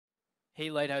Hey,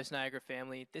 Lighthouse Niagara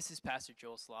family, this is Pastor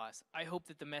Joel Sloss. I hope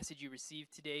that the message you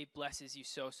received today blesses you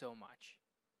so much.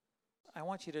 I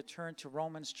want you to turn to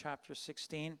Romans chapter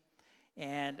 16,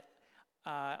 and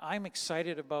I'm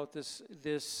excited about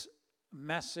this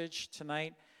message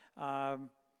tonight, and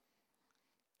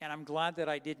I'm glad that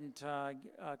I didn't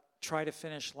try to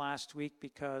finish last week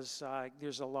because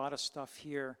there's a lot of stuff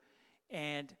here,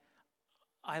 and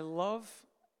I love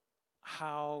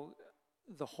how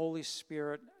the Holy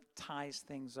Spirit ties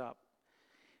things up.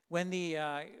 When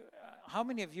how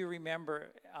many of you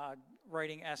remember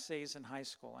writing essays in high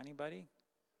school? Anybody?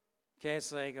 Okay,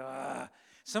 it's like,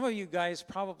 some of you guys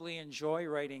probably enjoy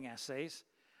writing essays.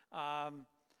 I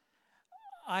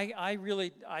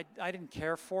really didn't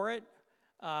care for it,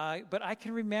 but I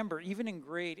can remember even in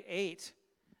grade 8,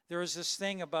 there was this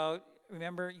thing about,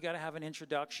 remember, you got to have an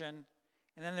introduction,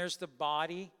 and then there's the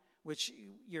body, which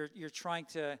you're trying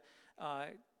to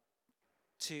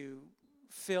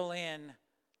fill in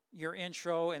your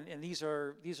intro, and these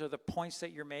are the points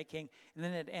that you're making, and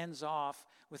then it ends off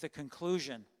with a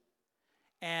conclusion.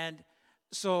 And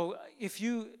so if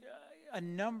a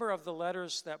number of the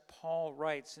letters that Paul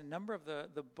writes, a number of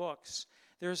the books,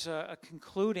 there's a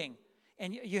concluding.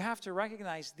 And you have to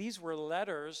recognize these were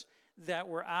letters that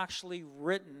were actually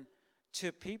written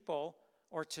to people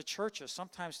or to churches,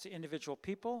 sometimes to individual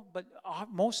people, but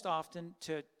most often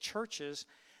to churches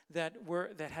that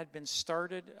had been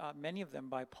started, many of them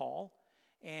by Paul.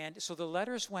 And so the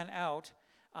letters went out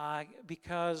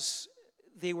because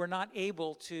they were not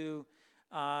able to,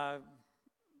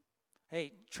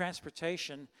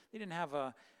 transportation. They didn't have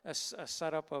a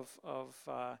setup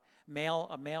of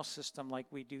mail system like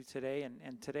we do today.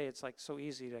 And today it's like so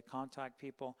easy to contact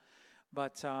people.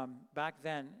 But back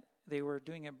then they were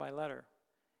doing it by letter.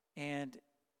 And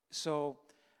so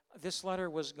this letter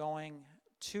was going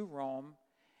to Rome.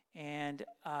 And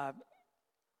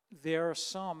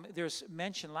there's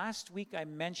mention, last week I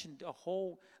mentioned a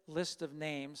whole list of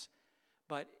names,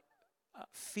 but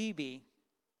Phoebe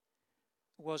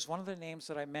was one of the names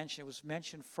that I mentioned. It was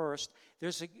mentioned first.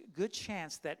 There's a good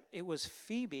chance that it was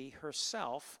Phoebe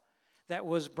herself that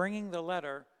was bringing the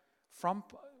letter from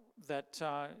that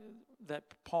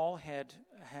Paul had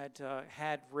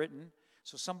written.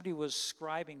 So somebody was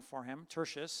scribing for him,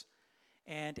 Tertius,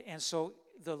 and so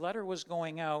the letter was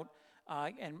going out,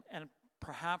 and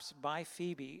perhaps by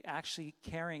Phoebe actually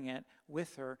carrying it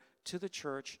with her to the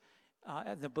church,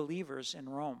 the believers in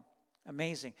Rome.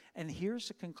 Amazing. And here's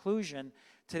the conclusion.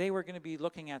 Today we're going to be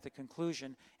looking at the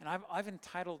conclusion, and I've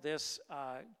entitled this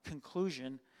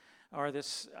conclusion, or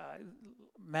this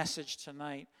message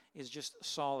tonight is just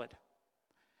solid.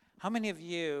 How many of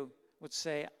you would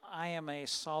say, I am a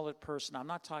solid person? I'm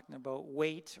not talking about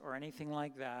weight or anything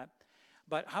like that.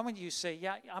 But how many of you say,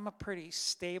 yeah, I'm a pretty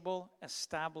stable,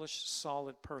 established,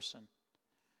 solid person?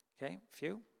 Okay, a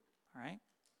few. All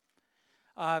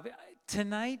right.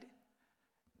 Tonight,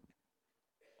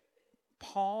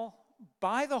 Paul,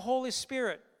 by the Holy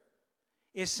Spirit,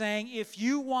 is saying, if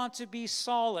you want to be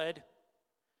solid,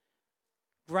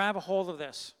 grab a hold of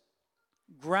this.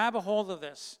 Grab a hold of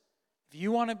this. If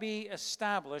you want to be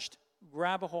established,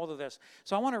 grab a hold of this.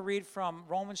 So I want to read from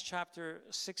Romans chapter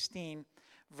 16,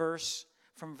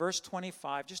 from verse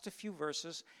 25, just a few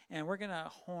verses, and we're going to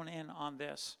hone in on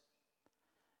this.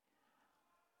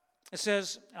 It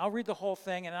says, I'll read the whole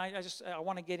thing, and I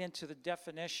want to get into the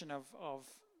definition of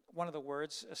one of the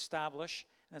words, establish.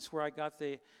 And that's where I got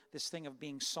this thing of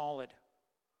being solid.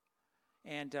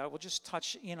 And we'll just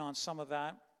touch in on some of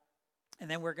that. And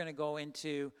then we're going to go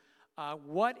into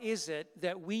what is it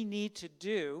that we need to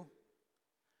do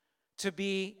to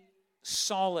be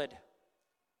solid.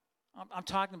 I'm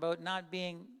talking about not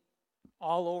being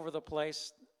all over the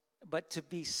place, but to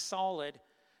be solid,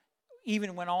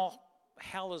 even when all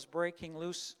hell is breaking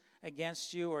loose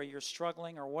against you, or you're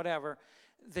struggling or whatever,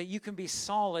 that you can be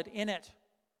solid in it.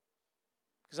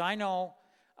 Because I know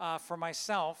for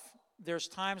myself, there's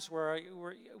times where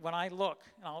when I look,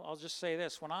 and I'll just say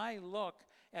this, when I look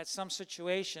at some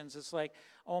situations, it's like,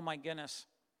 oh my goodness,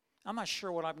 I'm not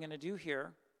sure what I'm going to do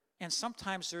here. And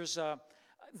sometimes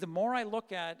the more I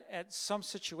look at some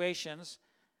situations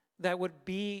that would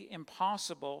be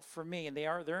impossible for me, and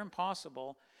they're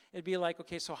impossible, it'd be like,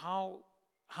 okay, so how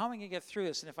am I going to get through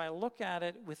this? And if I look at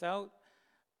it without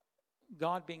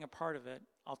God being a part of it,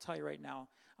 I'll tell you right now,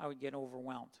 I would get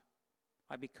overwhelmed.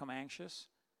 I become anxious.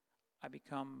 I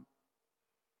become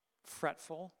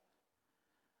fretful,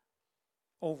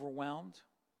 overwhelmed.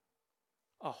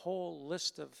 A whole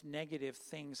list of negative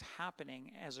things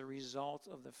happening as a result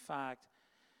of the fact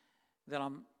that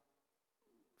I'm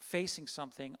facing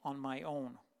something on my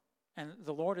own. And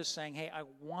the Lord is saying, hey, I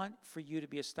want for you to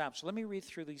be established. So let me read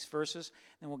through these verses,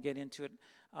 and we'll get into it.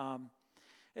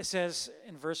 It says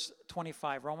in verse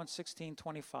 25, Romans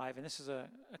 16:25, and this is a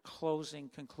closing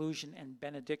conclusion and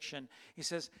benediction. He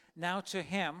says, now to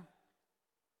him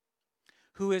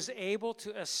who is able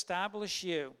to establish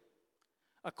you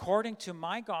according to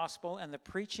my gospel and the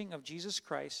preaching of Jesus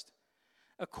Christ,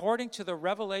 according to the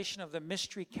revelation of the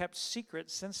mystery kept secret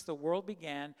since the world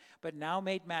began, but now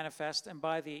made manifest, and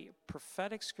by the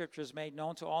prophetic scriptures made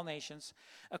known to all nations,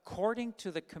 according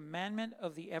to the commandment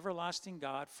of the everlasting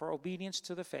God, for obedience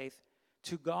to the faith,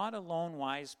 to God alone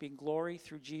wise be glory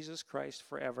through Jesus Christ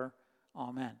forever.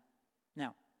 Amen.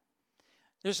 Now,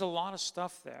 there's a lot of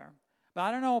stuff there, but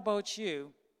I don't know about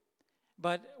you,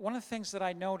 but one of the things that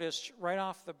I noticed right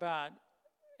off the bat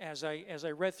as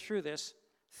I read through this,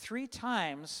 3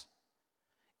 times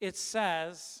it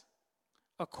says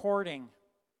according,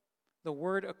 the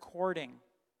word according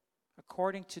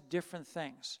to different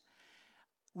things.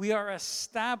 We are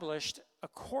established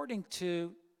according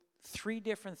to 3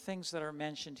 different things that are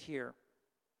mentioned here.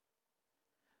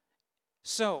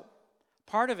 So,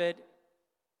 part of it,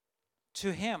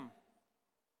 to him,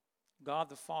 God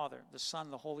the Father, the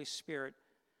Son, the Holy Spirit,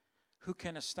 who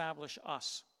can establish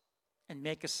us and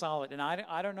make us solid. And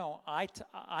I don't know,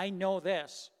 I know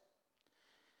this,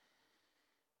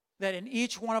 that in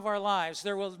each one of our lives,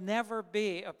 there will never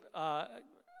be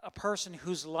a person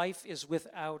whose life is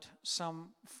without some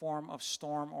form of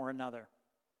storm or another.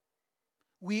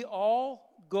 We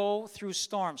all go through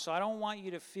storms, so I don't want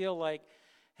you to feel like,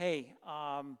 hey,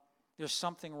 there's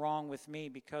something wrong with me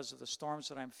because of the storms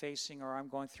that I'm facing or I'm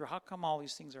going through. How come all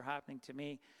these things are happening to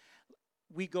me?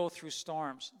 We go through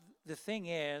storms. The thing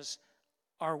is,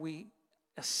 are we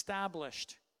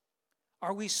established?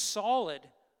 Are we solid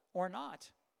or not?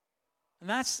 And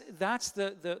that's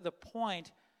the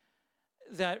point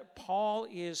that Paul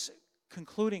is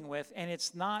concluding with. And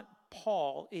it's not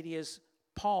Paul, it is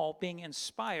Paul being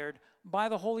inspired by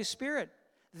the Holy Spirit.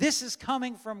 This is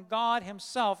coming from God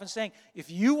himself and saying,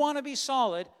 if you want to be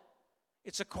solid,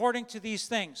 it's according to these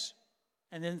things.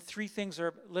 And then 3 things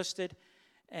are listed,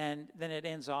 and then it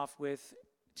ends off with,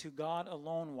 to God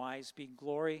alone wise be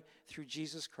glory through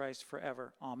Jesus Christ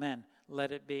forever. Amen.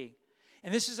 Let it be.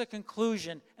 And this is a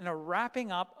conclusion and a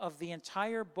wrapping up of the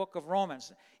entire book of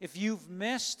Romans. If you've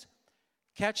missed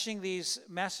catching these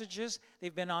messages,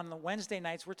 they've been on the Wednesday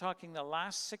nights. We're talking the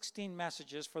last 16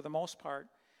 messages for the most part.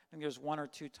 I think there's 1 or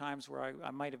 2 times where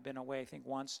I might have been away, I think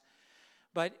once.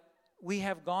 But we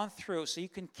have gone through, so you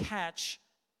can catch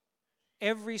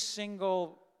every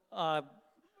single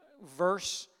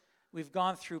verse. We've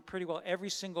gone through pretty well every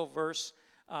single verse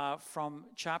from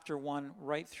chapter 1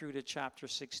 right through to chapter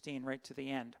 16, right to the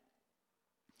end.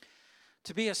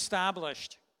 To be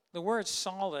established, the word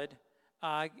solid,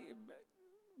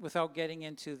 without getting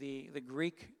into the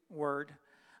Greek word,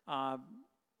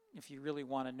 if you really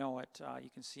want to know it, you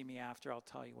can see me after. I'll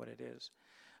tell you what it is.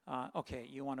 Okay,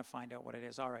 you want to find out what it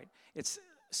is. All right. It's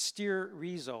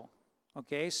stirizo.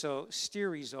 Okay, so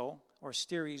stirizo or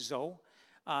stirizo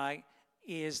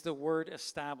is the word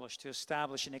established, to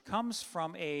establish. And it comes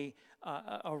from a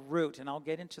root, and I'll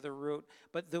get into the root.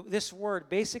 But this word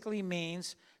basically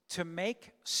means to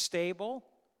make stable,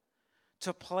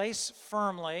 to place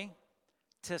firmly,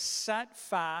 to set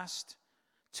fast,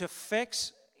 to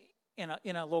fix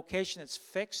in a location that's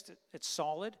fixed, it's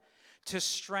solid, to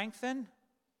strengthen,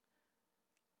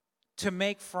 to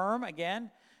make firm, again,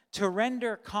 to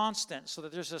render constant, so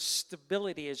that there's a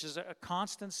stability, it's just a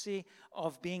constancy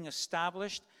of being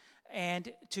established,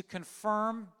 and to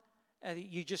confirm,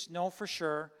 you just know for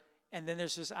sure. And then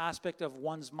there's this aspect of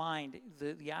one's mind,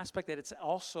 the aspect that it's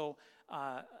also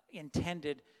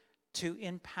intended to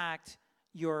impact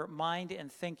your mind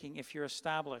and thinking if you're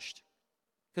established.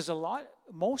 Because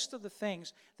most of the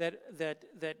things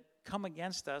that come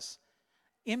against us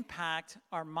impact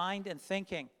our mind and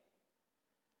thinking.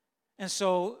 And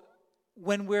so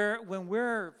when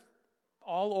we're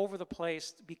all over the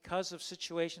place because of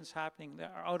situations happening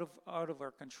that are out of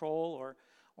our control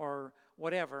or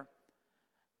whatever,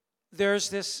 there's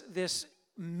this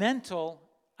mental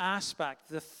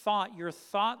aspect. Your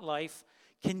thought life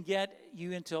can get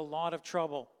you into a lot of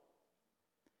trouble.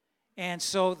 And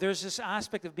so there's this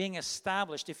aspect of being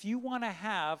established. If you want to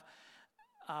have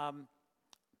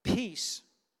peace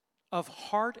of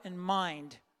heart and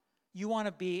mind, you want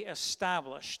to be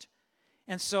established.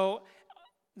 And so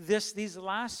these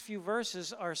last few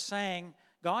verses are saying,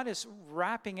 God is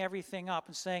wrapping everything up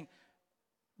and saying,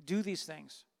 do these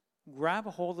things. Grab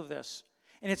a hold of this.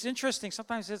 And it's interesting,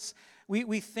 sometimes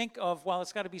we think of, well,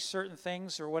 it's got to be certain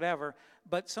things or whatever,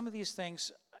 but some of these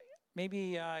things,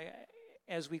 maybe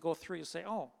as we go through, you'll say,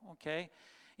 oh, okay.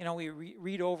 You know, we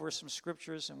read over some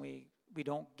scriptures and we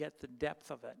don't get the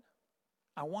depth of it.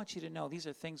 I want you to know these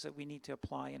are things that we need to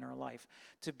apply in our life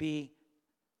to be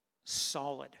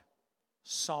solid.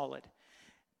 Solid.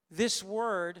 This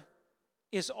word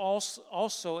is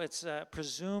also it's a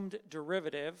presumed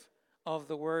derivative of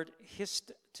the word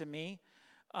histemi,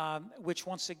 which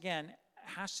once again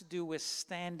has to do with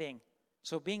standing.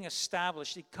 So being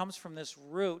established, it comes from this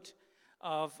root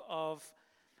of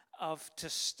to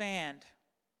stand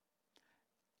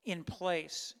in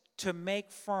place, to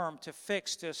make firm, to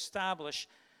fix, to establish,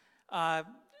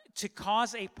 to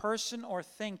cause a person or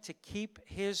thing to keep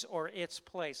his or its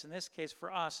place. In this case,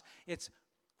 for us, it's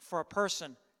for a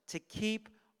person to keep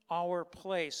our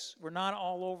place. We're not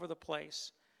all over the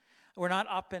place. We're not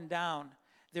up and down.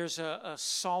 There's a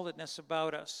solidness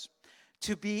about us.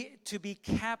 To be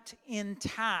kept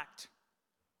intact.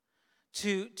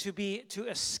 To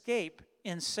escape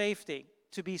in safety.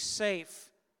 To be safe.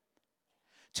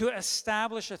 To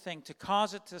establish a thing. To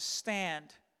cause it to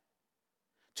stand.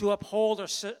 To uphold or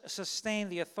sustain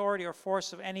the authority or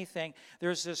force of anything.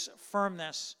 There's this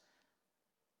firmness.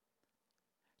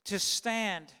 To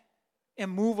stand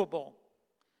immovable.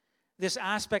 This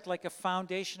aspect like a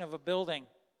foundation of a building.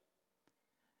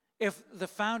 If the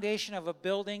foundation of a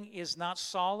building is not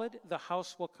solid, the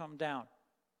house will come down.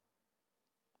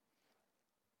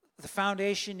 The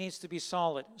foundation needs to be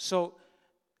solid. So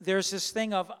there's this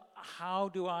thing of how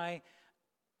do I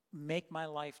make my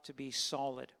life to be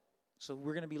solid? So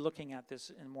we're going to be looking at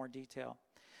this in more detail.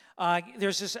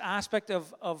 There's this aspect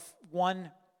of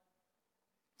one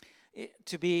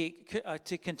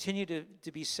to continue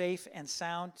to be safe and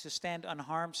sound, to stand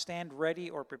unharmed, stand ready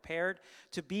or prepared,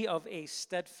 to be of a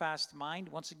steadfast mind.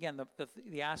 Once again,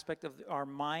 the aspect of our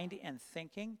mind and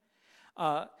thinking.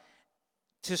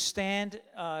 To stand,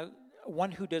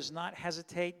 one who does not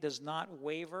hesitate, does not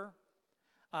waver.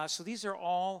 So these are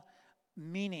all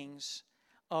meanings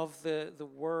of the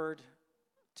word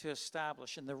to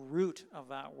establish, and the root of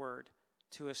that word,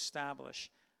 to establish,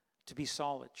 to be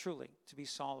solid, truly, to be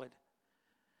solid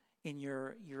in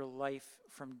your life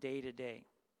from day to day.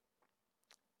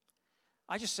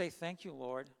 I just say thank you,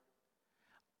 Lord.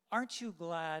 Aren't you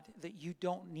glad that you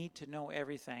don't need to know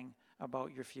everything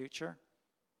about your future?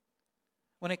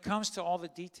 When it comes to all the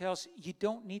details, you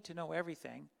don't need to know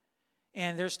everything.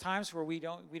 And there's times where we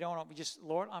just,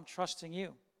 Lord, I'm trusting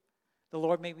you. The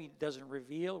Lord maybe doesn't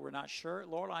reveal, we're not sure.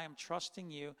 Lord, I am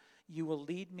trusting you. You will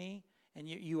lead me, and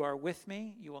you are with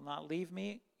me. You will not leave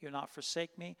me. You'll not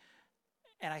forsake me.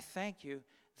 And I thank you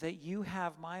that you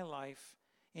have my life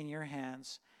in your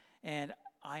hands, and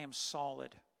I am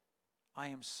solid. I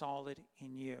am solid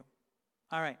in you.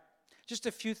 All right, just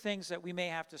a few things that we may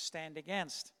have to stand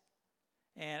against.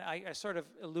 And I sort of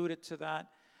alluded to that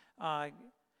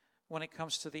when it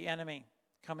comes to the enemy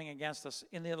coming against us.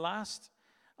 In the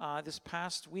this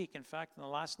past week, in fact, in the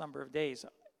last number of days,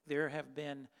 there have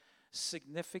been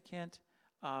significant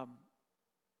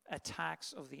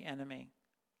attacks of the enemy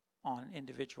on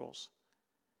individuals.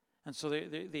 And so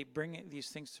they bring these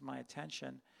things to my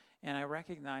attention, and I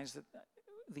recognize that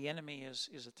the enemy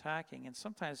is attacking. And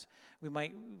sometimes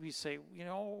we say,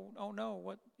 oh no,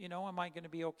 what, am I going to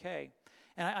be okay?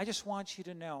 And I just want you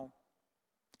to know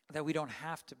that we don't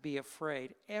have to be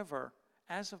afraid ever.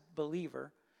 As a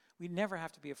believer, we never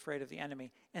have to be afraid of the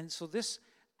enemy. And so this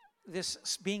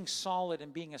being solid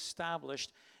and being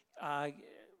established,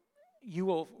 you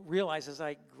will realize as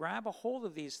I grab a hold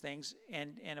of these things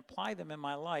and apply them in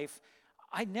my life,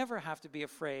 I never have to be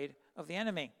afraid of the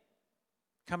enemy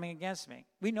coming against me.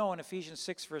 We know in Ephesians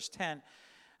 6, verse 10,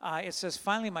 it says,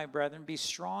 "Finally, my brethren, be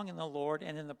strong in the Lord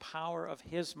and in the power of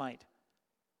his might.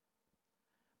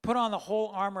 Put on the whole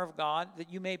armor of God that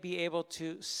you may be able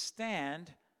to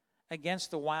stand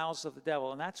against the wiles of the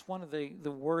devil." And that's one of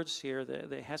the words here,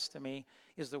 the hestemi,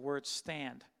 is the word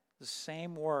stand. The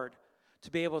same word. To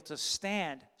be able to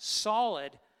stand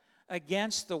solid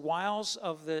against the wiles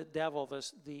of the devil,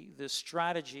 the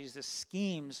strategies, the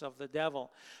schemes of the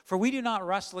devil. For we do not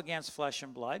wrestle against flesh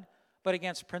and blood, but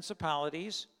against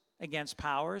principalities, against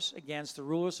powers, against the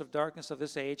rulers of darkness of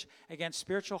this age, against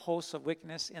spiritual hosts of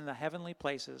wickedness in the heavenly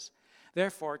places.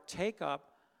 Therefore, take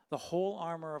up the whole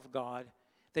armor of God,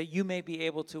 that you may be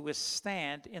able to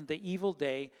withstand in the evil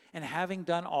day, and having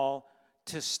done all,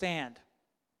 to stand.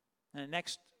 And the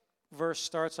next verse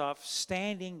starts off,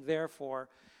 standing therefore,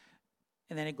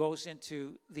 and then it goes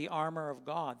into the armor of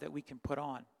God that we can put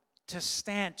on. To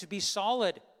stand, to be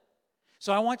solid.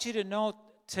 So I want you to know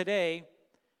today,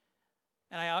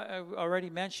 and I already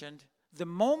mentioned, the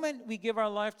moment we give our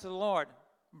life to the Lord,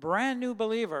 brand new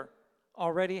believer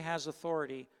already has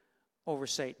authority over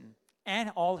Satan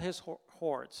and all his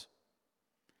hordes.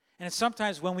 And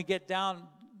sometimes when we get down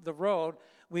the road,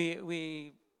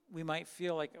 we might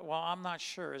feel like, well, I'm not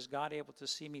sure. Is God able to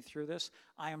see me through this?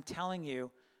 I am telling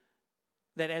you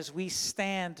that as we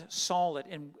stand solid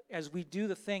and as we do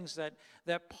the things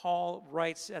that Paul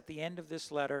writes at the end of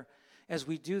this letter, as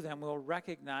we do them, we'll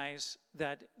recognize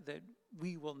that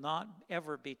we will not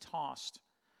ever be tossed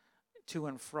to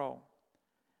and fro.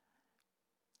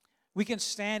 We can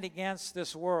stand against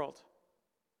this world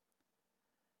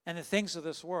and the things of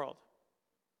this world.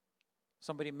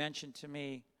 Somebody mentioned to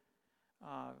me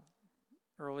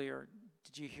earlier,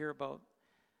 did you hear about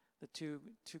the two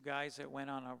guys that went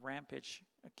on a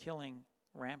killing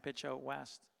rampage out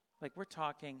west? Like we're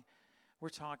talking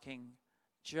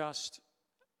just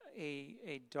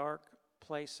a dark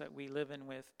place that we live in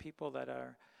with people that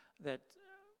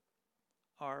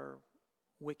are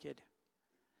wicked.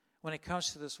 When it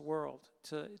comes to this world,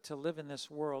 to live in this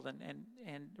world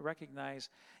and recognize,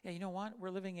 yeah, you know what? We're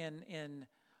living in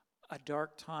a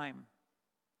dark time,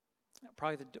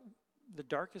 probably the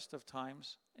darkest of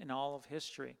times in all of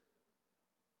history.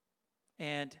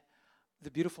 And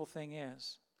the beautiful thing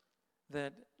is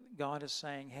that God is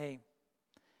saying, hey,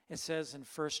 it says in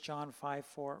 1 John 5:4,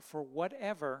 for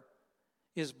whatever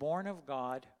is born of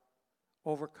God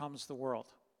overcomes the world.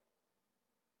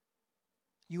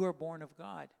 You are born of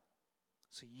God,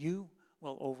 so you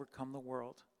will overcome the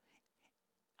world.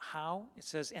 How? It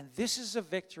says, and this is a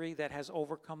victory that has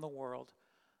overcome the world,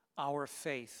 our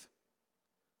faith.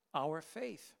 Our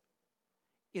faith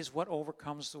is what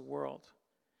overcomes the world.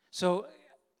 So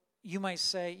you might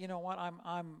say, you know what,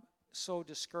 I'm so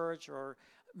discouraged, or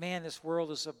man, this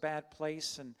world is a bad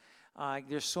place, and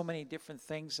there's so many different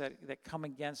things that come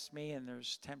against me, and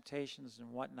there's temptations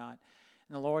and whatnot.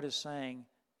 And the Lord is saying,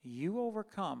 you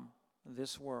overcome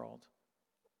this world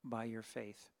by your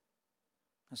faith.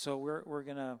 And so we're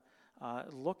going to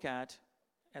look at,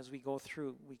 as we go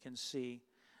through, we can see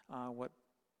what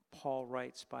Paul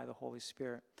writes by the Holy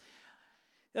Spirit.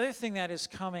 The other thing that is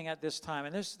coming at this time,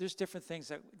 and there's different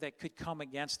things that could come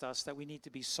against us that we need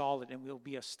to be solid and we'll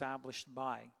be established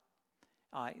by,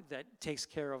 that takes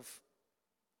care of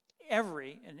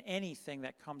every and anything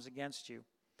that comes against you.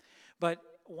 But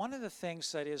one of the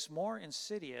things that is more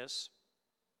insidious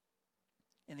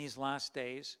in these last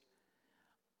days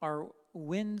are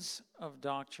winds of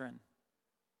doctrine.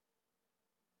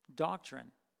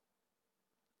 Doctrine.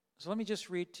 So let me just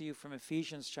read to you from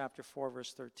Ephesians chapter 4,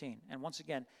 verse 13. And once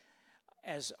again,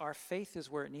 as our faith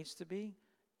is where it needs to be,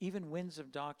 even winds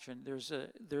of doctrine, there's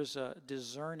a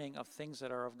discerning of things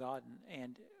that are of God,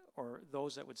 and or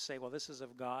those that would say, well, this is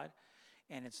of God,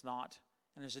 and it's not.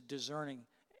 And there's a discerning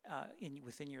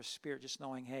within your spirit, just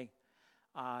knowing, hey,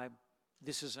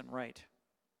 this isn't right.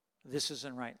 This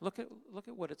isn't right. Look at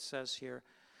what it says here,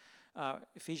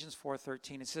 Ephesians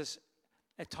 4:13. It says,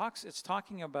 it's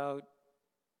talking about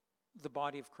the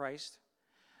body of Christ.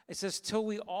 It says, till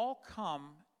we all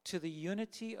come to the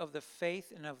unity of the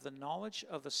faith and of the knowledge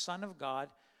of the Son of God,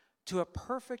 to a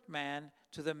perfect man,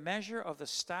 to the measure of the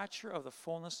stature of the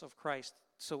fullness of Christ.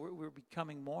 So we're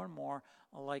becoming more and more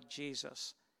like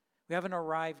Jesus. We haven't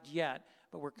arrived yet,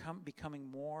 but we're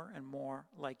becoming more and more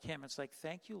like him. It's like,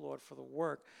 thank you, Lord, for the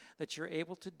work that you're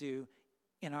able to do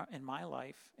in my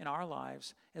life, in our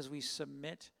lives, as we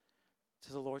submit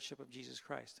to the Lordship of Jesus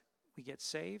Christ. We get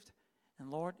saved, and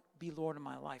Lord, be Lord in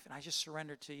my life. And I just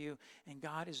surrender to you. And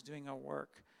God is doing a work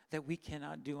that we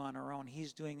cannot do on our own.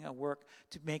 He's doing a work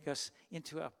to make us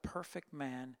into a perfect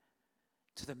man,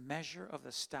 to the measure of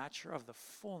the stature of the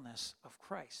fullness of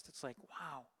Christ. It's like,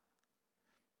 wow.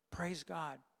 Praise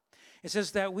God. It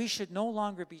says that we should no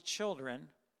longer be children,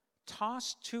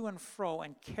 tossed to and fro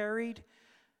and carried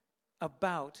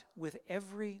about with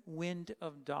every wind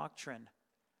of doctrine,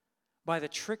 by the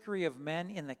trickery of men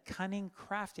in the cunning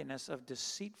craftiness of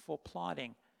deceitful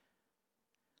plotting.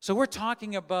 So we're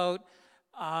talking about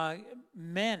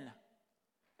men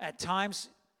at times,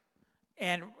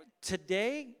 and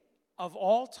today of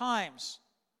all times,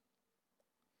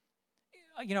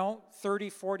 30,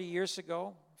 40 years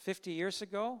ago, 50 years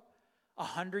ago,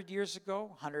 100 years ago,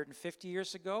 150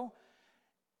 years ago,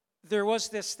 there was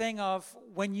this thing of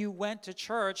when you went to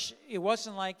church, it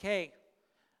wasn't like, hey,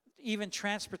 even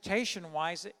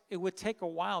transportation-wise, it would take a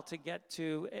while to get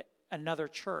to another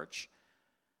church.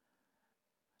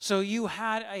 So you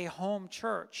had a home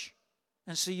church,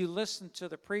 and so you listened to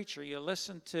the preacher, you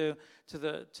listened to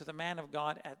the man of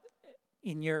God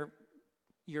in your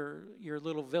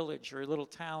little village or your little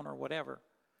town or whatever.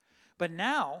 But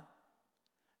now,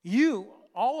 you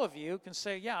all of you can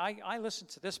say, yeah, I listened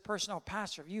to this person. Oh,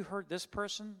 Pastor, have you heard this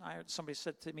person? Somebody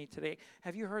said to me today,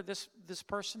 have you heard this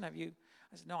person? Have you?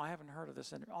 I said, no, I haven't heard of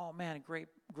this. And, oh, man,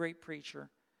 great preacher,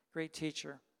 great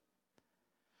teacher.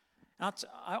 And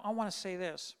I want to say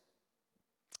this,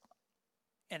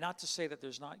 and not to say that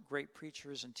there's not great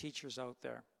preachers and teachers out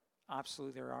there.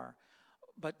 Absolutely there are.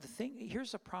 But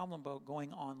here's the problem about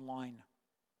going online.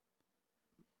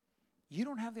 You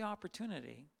don't have the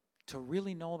opportunity to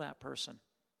really know that person.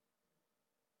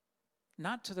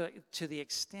 Not to the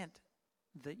extent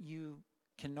that you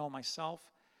can know myself,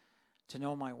 to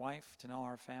know my wife, to know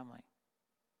our family.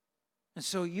 And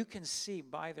so you can see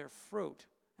by their fruit,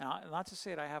 and not to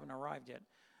say that I haven't arrived yet,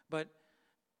 but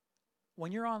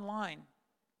when you're online,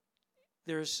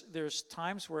 there's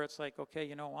times where it's like, okay,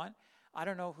 you know what? I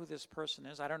don't know who this person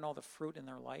is. I don't know the fruit in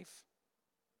their life.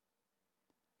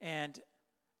 And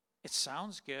it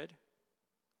sounds good.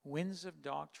 Winds of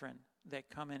doctrine that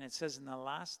come in. It says in the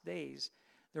last days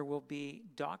there will be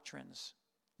doctrines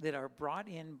that are brought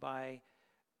in by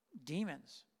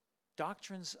demons.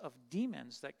 Doctrines of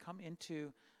demons that come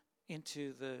into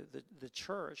the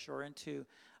church or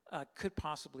could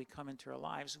possibly come into our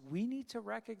lives. We need to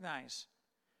recognize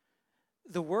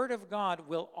the Word of God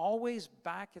will always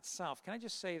back itself. Can I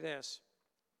just say this?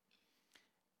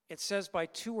 It says by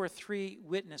 2 or 3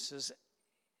 witnesses,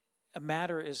 a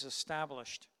matter is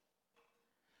established.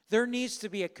 There needs to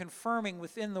be a confirming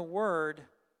within the Word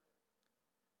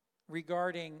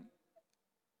regarding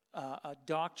a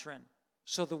doctrine.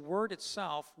 So the Word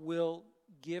itself will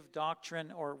give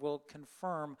doctrine or will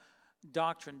confirm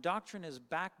doctrine. Doctrine is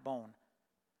backbone.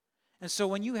 And so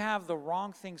when you have the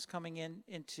wrong things coming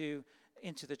into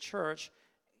the church,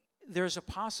 there's a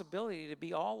possibility to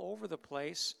be all over the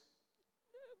place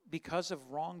because of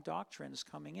wrong doctrines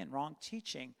coming in, wrong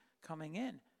teaching coming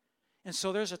in. And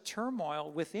so there's a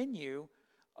turmoil within you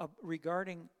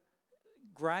regarding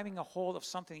grabbing a hold of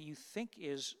something that you think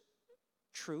is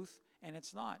truth, and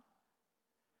it's not.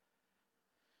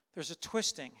 There's a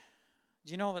twisting.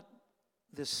 Do you know that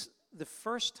the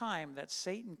first time that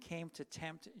Satan came to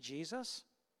tempt Jesus,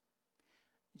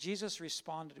 Jesus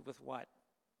responded with what?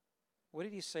 What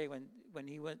did he say when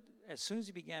he went, as soon as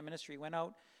he began ministry, he went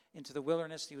out into the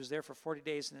wilderness. He was there for 40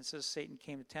 days, and it says Satan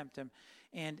came to tempt him.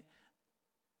 And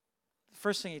the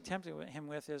first thing he tempted him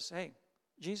with is, hey,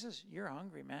 Jesus, you're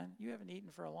hungry, man. You haven't eaten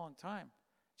for a long time.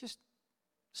 Just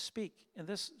speak. And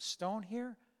this stone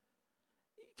here,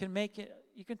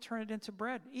 you can turn it into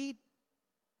bread. Eat.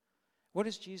 What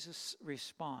does Jesus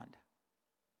respond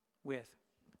with?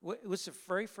 What's the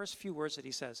very first few words that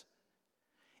he says?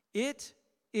 It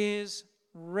is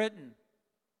written.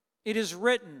 It is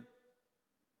written.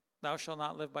 Thou shalt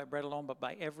not live by bread alone, but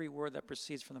by every word that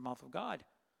proceeds from the mouth of God.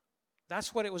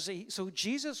 That's what it was. So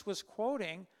Jesus was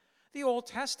quoting the Old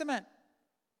Testament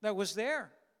that was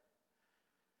there.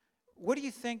 What do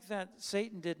you think that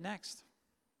Satan did next?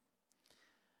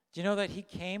 Do you know that he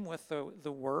came with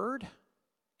the word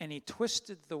and he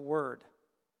twisted the word?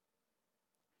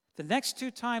 The next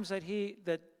 2 times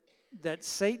that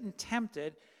Satan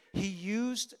tempted, he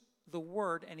used the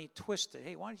word and he twisted.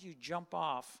 Hey, why don't you jump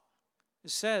off?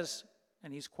 It says,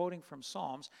 and he's quoting from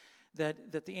Psalms,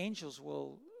 that the angels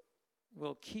will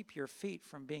keep your feet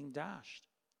from being dashed.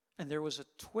 And there was a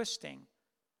twisting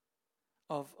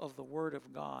of the word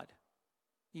of God,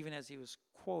 even as he was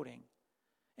quoting.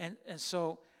 And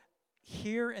so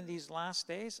here in these last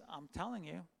days, I'm telling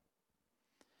you,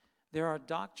 there are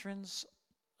doctrines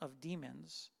of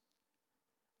demons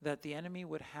that the enemy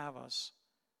would have us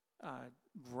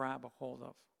grab a hold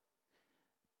of.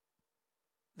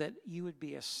 That you would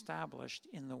be established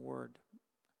in the word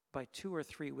by 2 or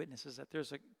 3 witnesses, that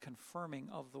there's a confirming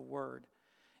of the word.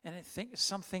 And I think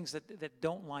some things that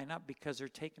don't line up because they're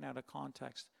taken out of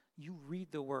context. You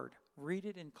read the word, read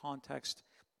it in context,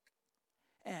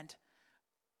 and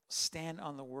stand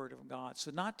on the word of God.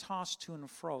 So not tossed to and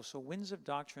fro. So winds of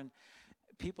doctrine,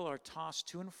 people are tossed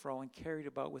to and fro and carried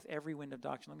about with every wind of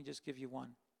doctrine. Let me just give you one.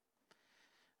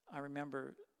 I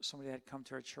remember somebody had come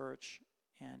to our church,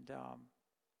 and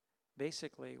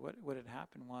basically what had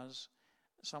happened was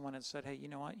someone had said, hey, you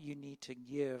know what? You need to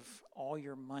give all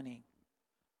your money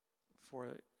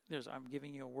I'm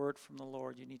giving you a word from the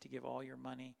Lord. You need to give all your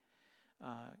money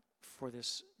for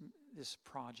this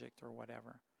project or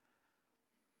whatever.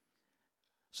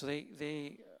 So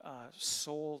they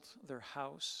sold their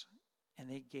house, and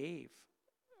they gave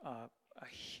a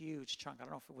huge chunk. I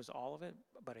don't know if it was all of it,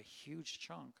 but a huge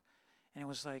chunk. And it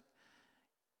was like,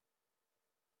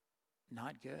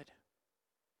 not good.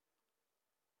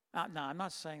 Now, I'm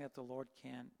not saying that the Lord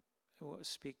can't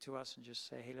speak to us and just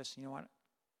say, hey, listen, you know what?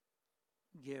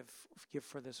 give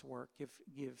for this work,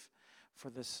 give for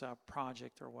this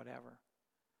project or whatever.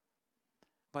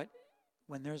 But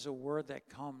when there's a word that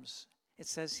comes, it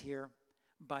says here,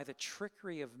 by the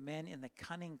trickery of men in the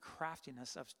cunning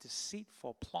craftiness of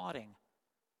deceitful plotting.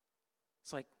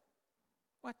 It's like,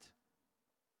 what?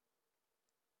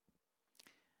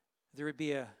 There would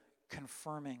be a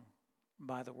confirming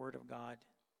by the word of God.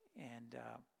 And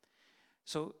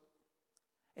so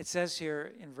it says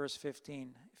here in verse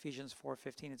 15, Ephesians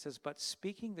 4:15, it says, but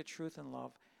speaking the truth in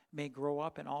love may grow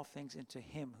up in all things into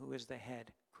him who is the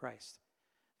head, Christ.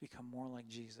 Become more like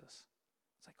Jesus.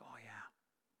 It's like, oh yeah,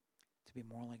 to be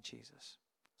more like Jesus.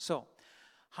 So,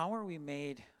 how are we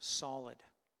made solid?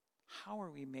 How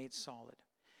are we made solid?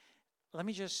 I'm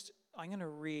going to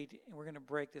read, and we're going to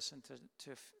break this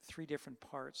into three different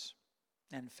parts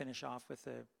and finish off with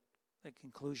the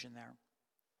conclusion there.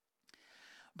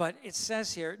 But it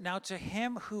says here, now to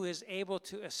him who is able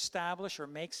to establish or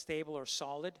make stable or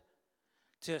solid,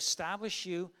 to establish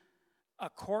you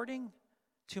according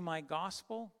to my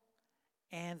gospel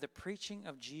and the preaching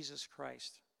of Jesus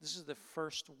Christ. This is the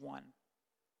first one.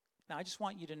 Now, I just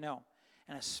want you to know,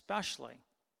 and especially,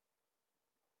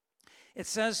 it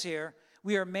says here,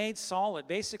 we are made solid.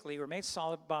 Basically, we're made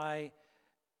solid by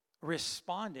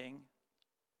responding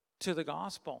to the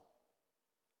gospel.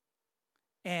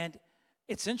 And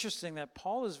it's interesting that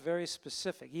Paul is very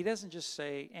specific. He doesn't just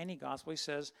say any gospel. He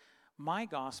says, my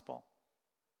gospel.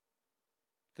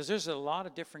 Because there's a lot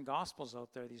of different gospels out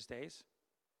there these days.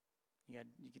 You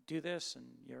could do this and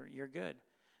you're good.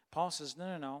 Paul says,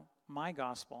 no, my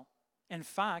gospel. In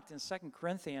fact, in 2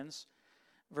 Corinthians,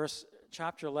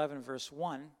 chapter 11, verse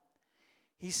 1,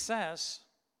 he says,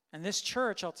 and this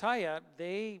church, I'll tell you,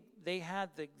 they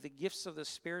had the gifts of the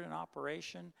Spirit in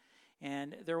operation,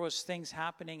 and there was things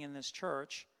happening in this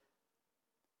church,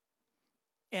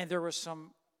 and there were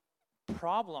some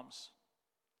problems,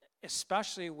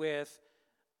 especially with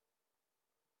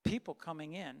people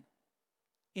coming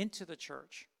into the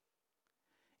church.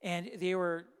 And they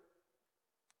were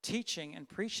teaching and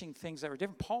preaching things that were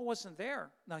different. Paul wasn't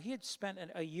there. Now, he had spent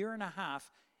a year and a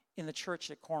half in the church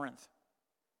at Corinth.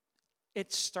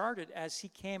 It started as he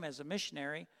came as a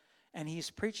missionary, and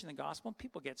he's preaching the gospel, and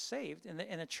people get saved.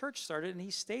 And the church started, and he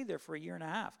stayed there for a year and a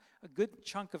half, a good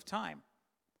chunk of time.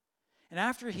 And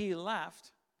after he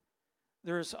left,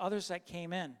 there was others that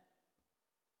came in.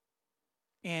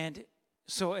 And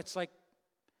so it's like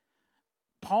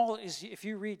Paul is, if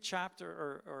you read chapter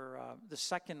or the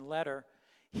second letter,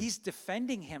 he's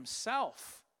defending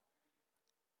himself,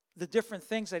 the different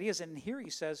things that he is. And here he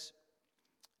says,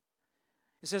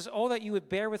 oh, that you would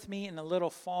bear with me in a little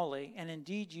folly, and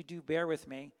indeed you do bear with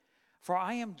me, for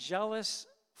I am jealous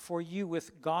for you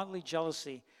with godly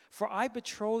jealousy. For I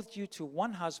betrothed you to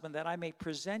one husband that I may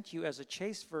present you as a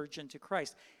chaste virgin to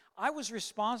Christ. I was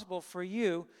responsible for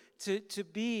you to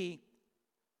be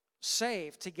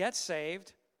saved, to get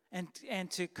saved, and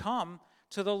to come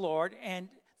to the Lord. And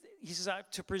he says,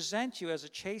 to present you as a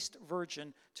chaste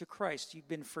virgin to Christ. You've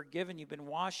been forgiven, you've been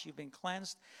washed, you've been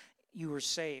cleansed, you were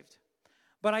saved.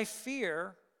 But I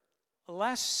fear,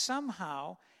 lest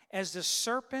somehow, as the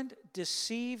serpent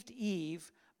deceived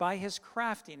Eve by his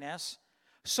craftiness,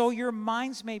 so your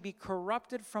minds may be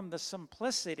corrupted from the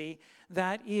simplicity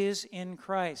that is in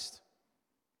Christ.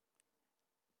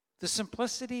 The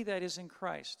simplicity that is in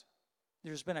Christ.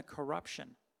 There's been a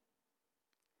corruption.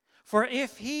 For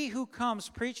if he who comes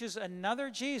preaches another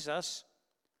Jesus,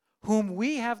 whom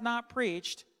we have not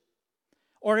preached,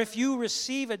 or if you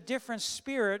receive a different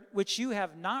spirit which you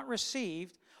have not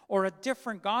received, or a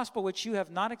different gospel which you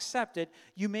have not accepted,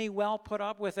 you may well put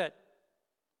up with it.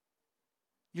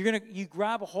 You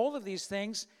grab a hold of these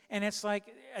things, and it's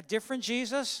like a different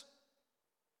Jesus,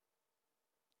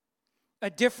 a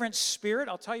different spirit.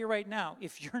 I'll tell you right now,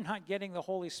 if you're not getting the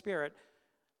Holy Spirit,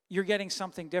 you're getting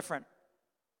something different.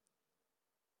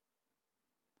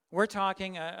 We're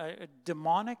talking a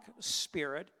demonic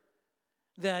spirit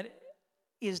that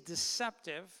is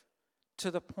deceptive to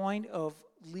the point of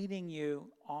leading you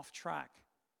off track.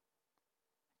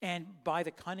 And by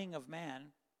the cunning of man.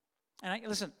 And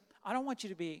listen, I don't want you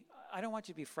to be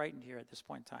frightened here at this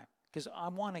point in time, because I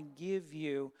want to give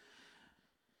you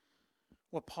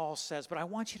what Paul says, but I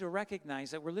want you to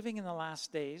recognize that we're living in the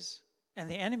last days, and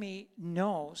the enemy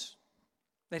knows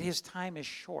that his time is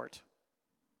short.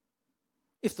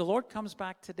 If the Lord comes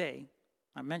back today,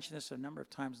 I mentioned this a number of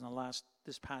times in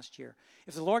this past year.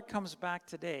 If the Lord comes back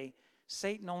today,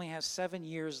 Satan only has 7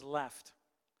 years left.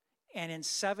 And in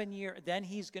 7 years, then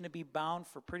he's going to be bound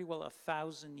for pretty well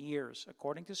 1,000 years,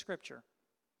 according to Scripture.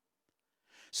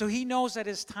 So he knows that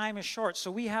his time is short.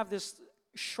 So we have this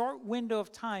short window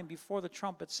of time before the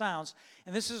trumpet sounds.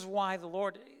 And this is why the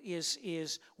Lord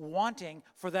is wanting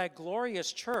for that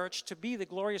glorious church to be the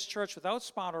glorious church without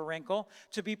spot or wrinkle,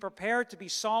 to be prepared, to be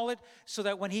solid, so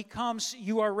that when he comes,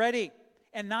 you are ready.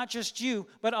 And not just you,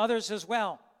 but others as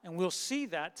well. And we'll see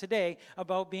that today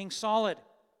about being solid.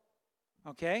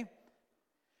 Okay?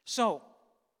 So,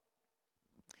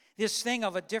 this thing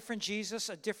of a different Jesus,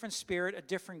 a different Spirit, a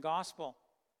different gospel.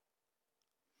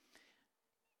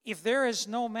 If there is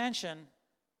no mention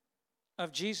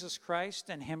of Jesus Christ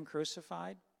and him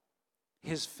crucified,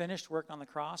 his finished work on the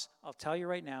cross, I'll tell you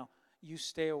right now, you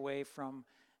stay away from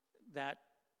that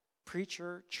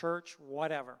preacher, church,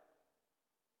 whatever.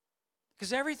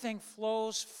 Because everything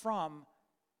flows from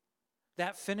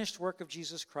that finished work of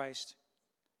Jesus Christ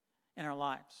in our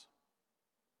lives.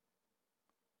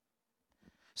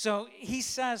 So he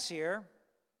says here,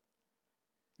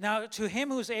 now to him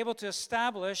who is able to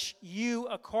establish you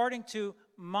according to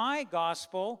my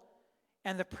gospel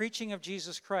and the preaching of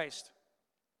Jesus Christ.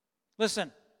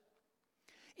 Listen,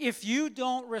 if you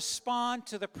don't respond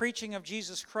to the preaching of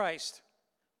Jesus Christ,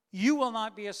 you will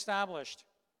not be established.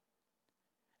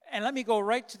 And let me go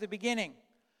right to the beginning.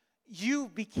 You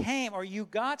became, or you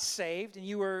got saved, and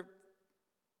you were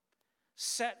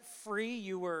set free,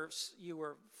 you were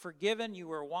forgiven, you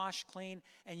were washed clean,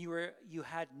 and you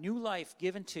had new life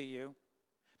given to you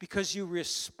because you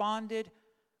responded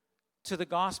to the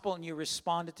gospel and you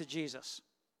responded to Jesus.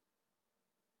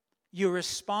 You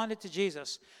responded to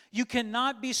Jesus. You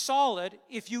cannot be solid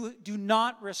if you do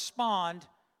not respond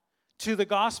to the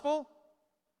gospel.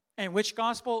 And which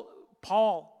gospel?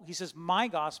 Paul, he says, my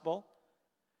gospel,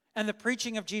 and the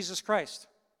preaching of Jesus Christ.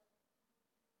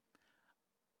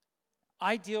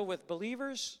 I deal with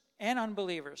believers and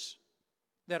unbelievers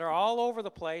that are all over the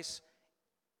place.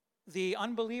 The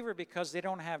unbeliever because they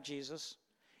don't have Jesus,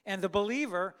 and the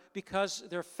believer because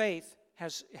their faith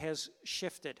has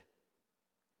shifted.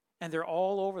 And they're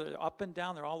all over, they're up and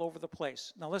down, they're all over the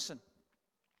place. Now listen,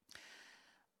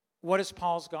 what is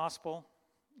Paul's gospel?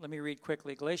 Let me read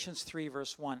quickly. Galatians 3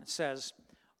 verse 1, it says,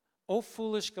 O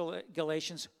foolish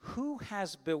Galatians, who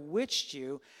has bewitched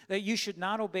you that you should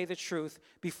not obey the truth,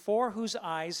 before whose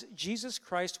eyes Jesus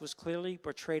Christ was clearly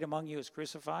portrayed among you as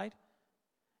crucified?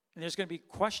 And there's going to be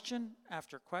question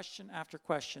after question after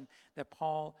question that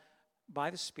Paul, by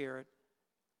the Spirit,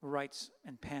 writes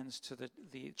and pens to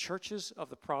the churches of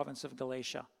the province of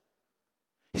Galatia.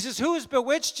 He says, who has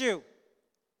bewitched you?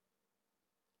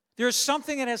 There's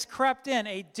something that has crept in,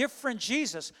 a different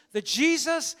Jesus. The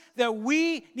Jesus that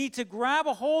we need to grab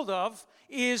a hold of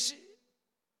is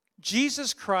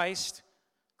Jesus Christ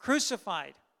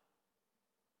crucified.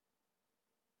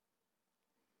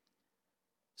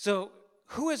 So,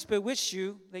 who has bewitched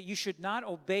you that you should not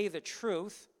obey the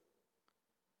truth,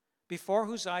 before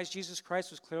whose eyes Jesus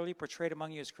Christ was clearly portrayed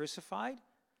among you as crucified?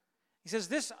 He says,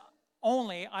 this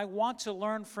only I want to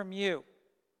learn from you.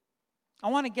 I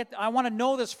want to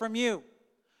know this from you.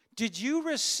 Did you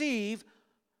receive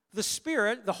the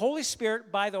Spirit, the Holy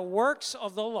Spirit, by the works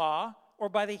of the law or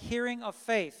by the hearing of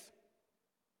faith?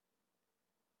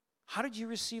 How did you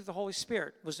receive the Holy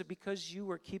Spirit? Was it because you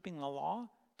were keeping the law?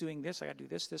 Doing this, I got to do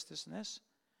this, this, this, and this?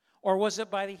 Or was it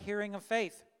by the hearing of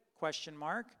faith? Question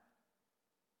mark.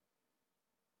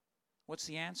 What's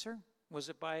the answer? Was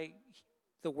it by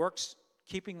the works,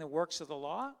 keeping the works of the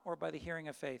law, or by the hearing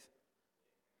of faith?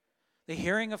 The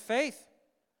hearing of faith.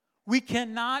 We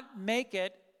cannot make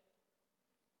it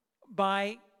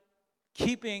by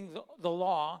keeping the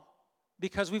law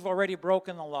because we've already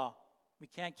broken the law. We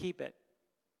can't keep it.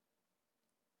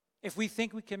 If we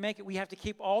think we can make it, we have to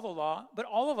keep all the law. But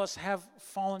all of us have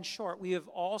fallen short. We have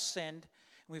all sinned,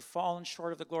 and we've fallen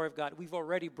short of the glory of God. We've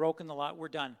already broken the law. We're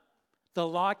done. The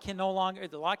law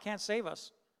can't save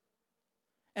us.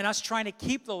 And us trying to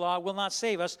keep the law will not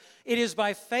save us. It is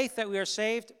by faith that we are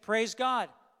saved. Praise God.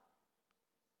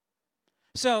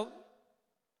 So,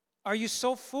 are you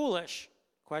so foolish?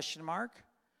 Question mark.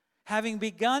 Having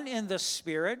begun in the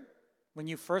Spirit, when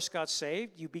you first got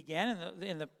saved, you began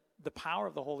in the power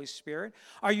of the Holy Spirit.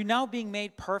 Are you now being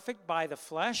made perfect by the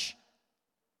flesh?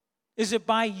 Is it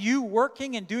by you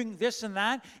working and doing this and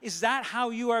that? Is that how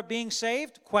you are being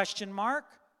saved? Question mark.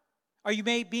 Are you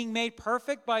being made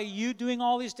perfect by you doing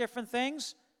all these different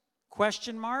things?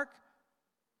 Question mark.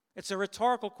 It's a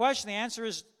rhetorical question. The answer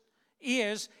is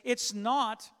it's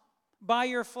not by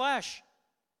your flesh.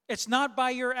 It's not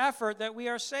by your effort that we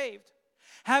are saved.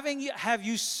 Have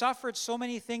you suffered so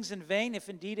many things in vain, if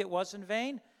indeed it was in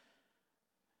vain?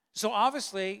 So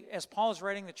obviously, as Paul is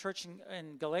writing the church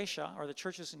in Galatia, or the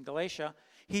churches in Galatia,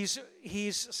 he's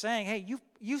saying, hey,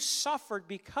 you suffered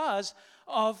because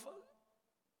of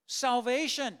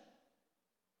salvation.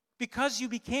 Because you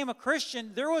became a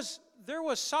Christian, there was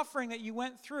suffering that you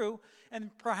went through, and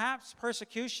perhaps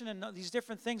persecution and these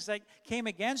different things that came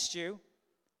against you.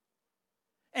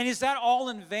 And is that all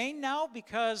in vain now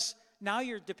because now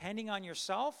you're depending on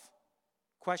yourself?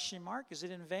 Question mark. Is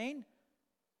it in vain?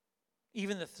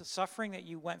 Even the suffering that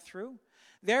you went through?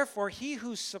 Therefore, he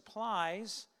who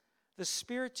supplies the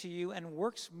Spirit to you and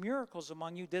works miracles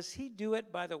among you, does he do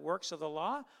it by the works of the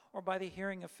law or by the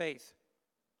hearing of faith?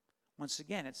 Once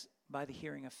again, it's by the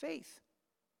hearing of faith.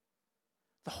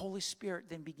 The Holy Spirit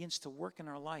then begins to work in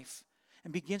our life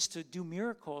and begins to do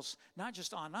miracles, not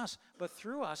just on us, but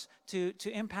through us to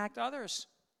impact others.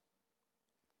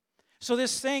 So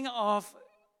this thing of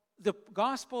the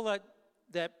gospel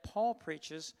that Paul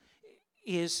preaches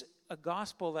is a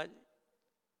gospel that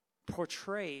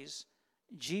portrays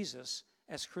Jesus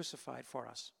as crucified for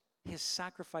us, his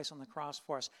sacrifice on the cross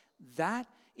for us. That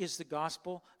is the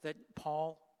gospel that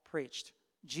Paul preached,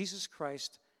 Jesus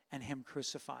Christ and him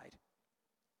crucified.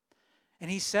 And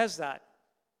he says that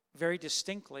very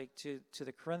distinctly to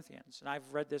the Corinthians. And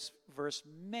I've read this verse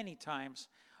many times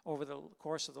over the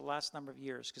course of the last number of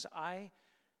years because I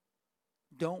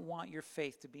don't want your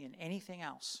faith to be in anything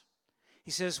else.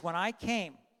 He says, when I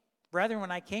came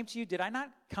to you,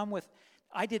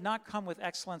 I did not come with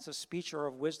excellence of speech or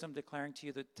of wisdom declaring to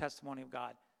you the testimony of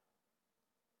God.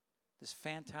 This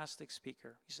fantastic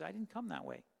speaker. He says, I didn't come that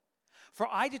way. For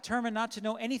I determined not to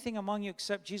know anything among you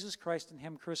except Jesus Christ and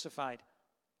him crucified.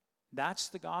 That's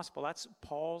the gospel. That's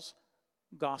Paul's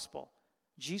gospel.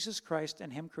 Jesus Christ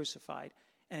and him crucified.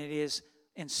 And it is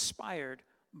inspired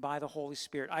by the Holy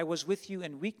Spirit. I was with you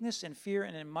in weakness and fear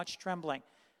and in much trembling.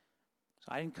 So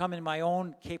I didn't come in my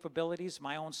own capabilities,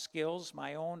 my own skills,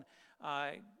 my own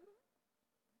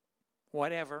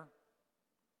whatever.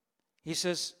 He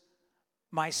says,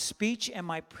 my speech and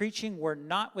my preaching were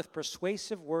not with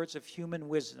persuasive words of human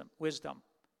wisdom.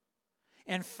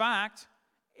 In fact,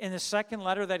 in the second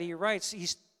letter that he writes,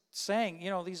 he's saying,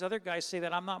 these other guys say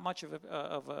that I'm not much of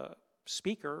a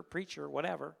speaker, preacher,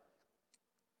 whatever.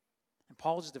 And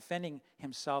Paul is defending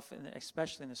himself,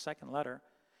 especially in the second letter,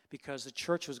 because the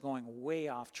church was going way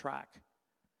off track.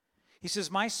 He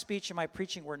says, my speech and my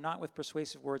preaching were not with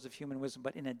persuasive words of human wisdom,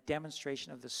 but in a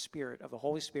demonstration of the Spirit, of the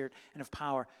Holy Spirit, and of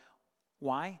power.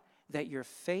 Why? That your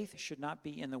faith should not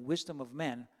be in the wisdom of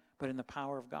men, but in the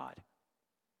power of God.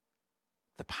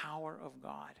 The power of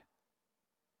God.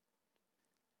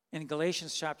 In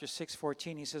Galatians chapter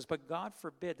 6:14, he says, but God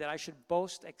forbid that I should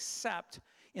boast except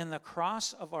in the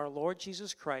cross of our Lord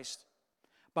Jesus Christ,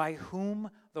 by whom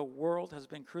the world has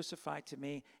been crucified to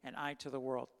me and I to the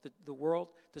world. The world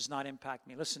does not impact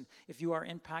me. Listen, if you are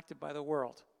impacted by the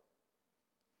world,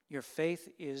 your faith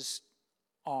is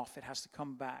off. It has to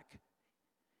come back.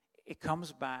 It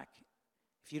comes back.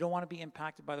 If you don't want to be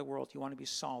impacted by the world, you want to be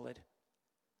solid.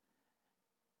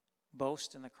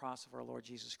 Boast in the cross of our Lord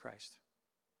Jesus Christ.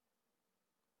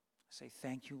 Say,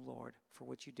 thank you, Lord, for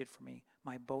what you did for me.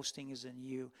 My boasting is in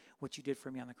you, what you did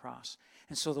for me on the cross.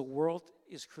 And so the world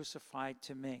is crucified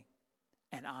to me,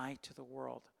 and I to the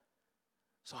world.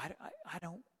 So I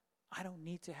don't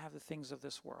need to have the things of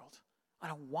this world. I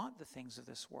don't want the things of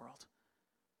this world.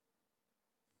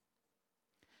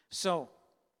 So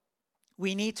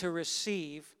we need to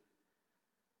receive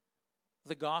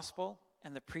the gospel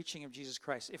and the preaching of Jesus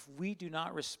Christ. If we do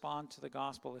not respond to the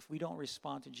gospel, if we don't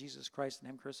respond to Jesus Christ and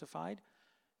him crucified,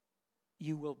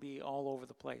 you will be all over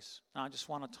the place. Now, I just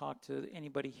want to talk to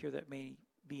anybody here that may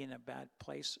be in a bad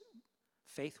place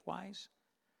faith-wise.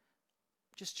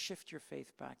 Just shift your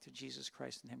faith back to Jesus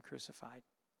Christ and him crucified.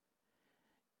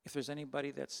 If there's anybody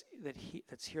that's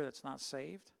here that's not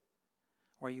saved,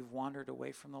 or you've wandered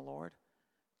away from the Lord,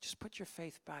 just put your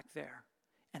faith back there.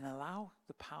 And allow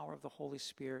the power of the Holy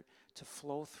Spirit to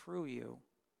flow through you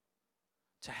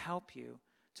to help you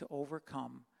to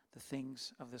overcome the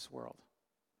things of this world,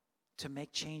 to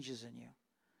make changes in you.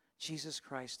 Jesus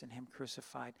Christ and him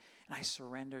crucified. And I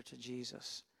surrender to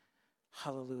Jesus.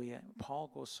 Hallelujah.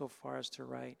 Paul goes so far as to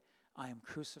write, I am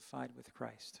crucified with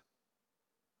Christ.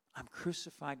 I'm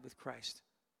crucified with Christ.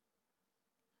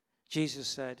 Jesus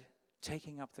said,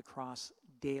 taking up the cross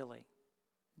daily.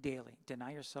 Daily.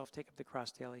 Deny yourself, take up the cross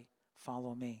daily,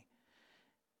 follow me.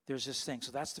 There's this thing.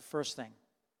 So that's the first thing.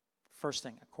 First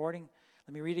thing.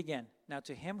 Let me read again. Now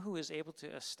to him who is able to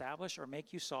establish or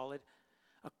make you solid,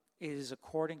 it is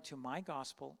according to my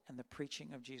gospel and the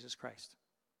preaching of Jesus Christ.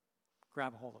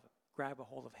 Grab a hold of it. Grab a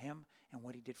hold of him and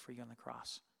what he did for you on the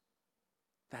cross.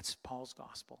 That's Paul's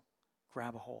gospel.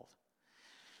 Grab a hold.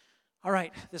 All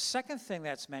right. The second thing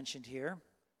that's mentioned here,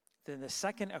 then the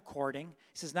second according,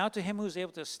 he says, now to him who is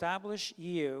able to establish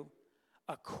you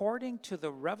according to the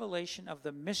revelation of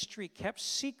the mystery kept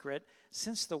secret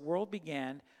since the world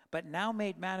began, but now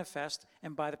made manifest,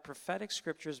 and by the prophetic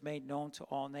scriptures made known to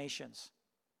all nations.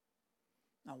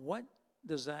 Now, what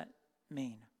does that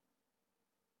mean?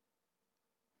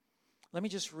 Let me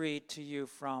just read to you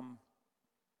from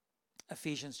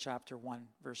Ephesians chapter 1,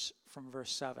 from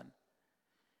verse 7.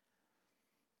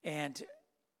 And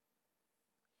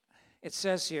it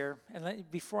says here,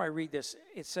 before I read this,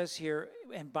 it says here,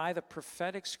 and by the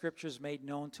prophetic scriptures made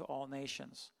known to all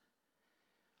nations.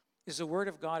 Is the word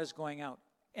of God is going out.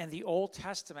 And the Old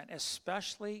Testament,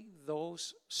 especially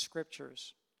those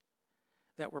scriptures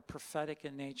that were prophetic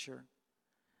in nature,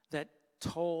 that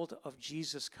told of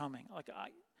Jesus coming. Like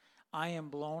I am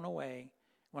blown away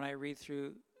when I read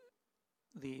through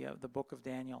the book of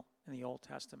Daniel in the Old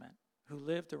Testament, who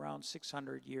lived around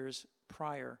 600 years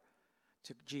prior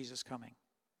to Jesus coming.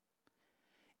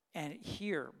 And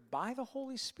here, by the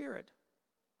Holy Spirit,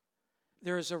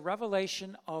 there is a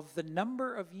revelation of the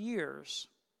number of years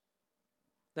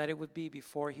that it would be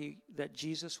before that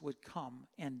Jesus would come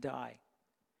and die.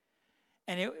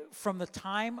 And from the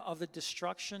time of the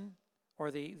destruction or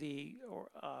the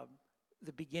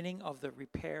beginning of the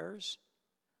repairs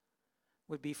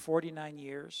would be 49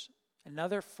 years.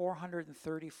 Another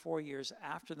 434 years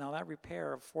after. Now that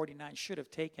repair of 49 shouldn't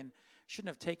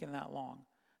have taken that long,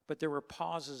 but there were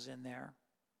pauses in there.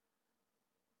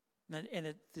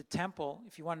 And the temple,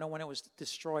 if you want to know when it was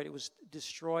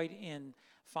destroyed in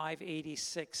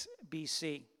 586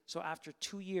 BC. So after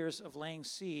 2 years of laying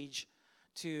siege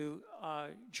to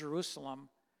Jerusalem,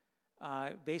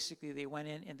 basically they went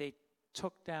in and they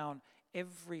took down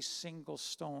every single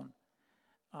stone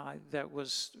that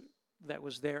was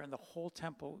there, and the whole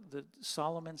temple,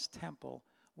 Solomon's temple,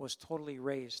 was totally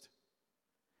razed.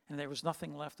 And there was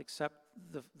nothing left except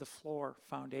the floor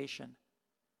foundation.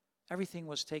 Everything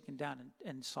was taken down,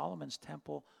 and Solomon's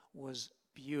temple was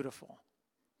beautiful.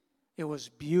 It was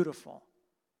beautiful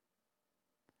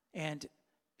and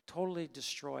totally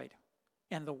destroyed.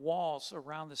 And the walls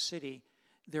around the city,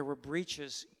 there were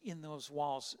breaches in those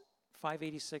walls,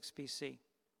 586 BC.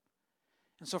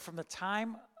 And so from the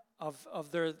time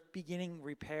of their beginning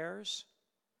repairs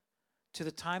to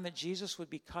the time that Jesus would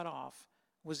be cut off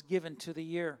was given to the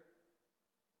year.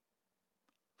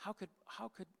 How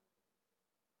could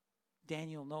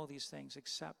Daniel know these things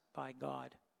except by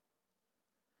God?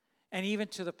 And even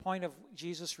to the point of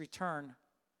Jesus' return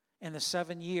and the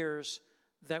 7 years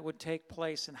that would take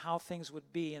place and how things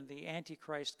would be and the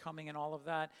Antichrist coming and all of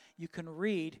that, you can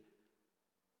read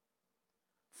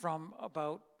from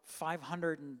about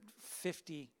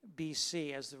 550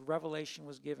 BC as the revelation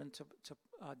was given to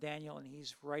Daniel, and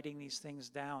he's writing these things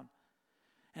down.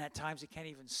 And at times he can't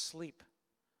even sleep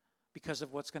because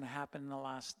of what's going to happen in the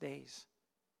last days.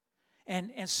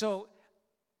 And so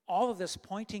all of this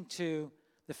pointing to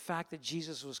the fact that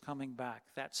Jesus was coming back,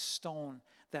 that stone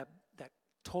that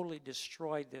totally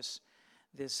destroyed this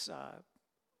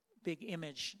big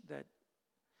image that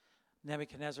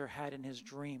Nebuchadnezzar had in his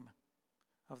dream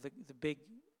of the big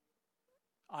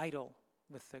idol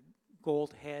with the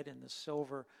gold head and the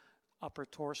silver upper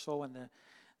torso and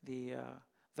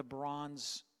the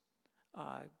bronze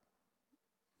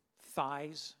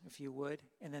thighs, if you would,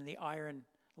 and then the iron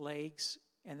legs,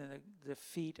 and then the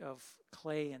feet of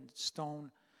clay and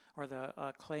stone, or the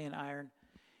clay and iron,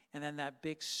 and then that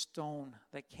big stone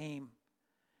that came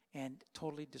and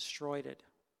totally destroyed it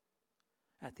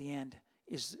at the end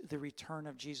is the return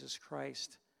of Jesus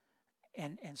Christ.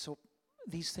 And so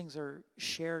these things are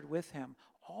shared with him,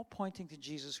 all pointing to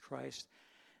Jesus Christ.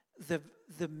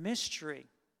 The mystery,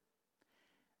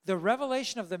 the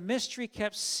revelation of the mystery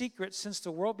kept secret since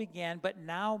the world began, but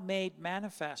now made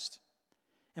manifest,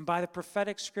 and by the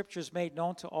prophetic scriptures made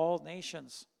known to all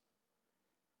nations.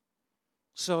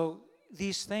 So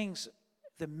these things,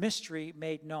 the mystery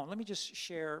made known. Let me just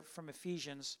share from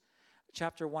Ephesians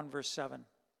chapter 1, verse 7.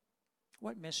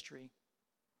 What mystery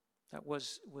that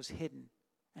was hidden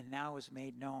and now is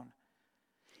made known?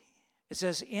 It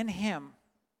says, in him,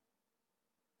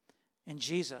 in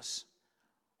Jesus,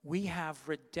 we have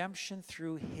redemption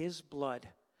through his blood,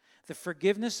 the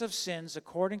forgiveness of sins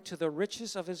according to the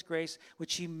riches of his grace,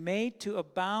 which he made to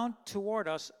abound toward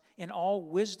us in all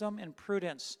wisdom and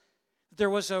prudence. There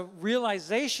was a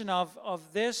realization of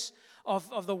this,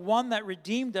 of the one that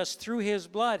redeemed us through his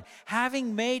blood,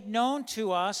 having made known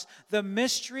to us the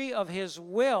mystery of his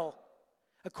will,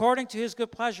 according to his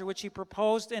good pleasure, which he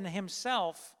proposed in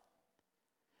himself,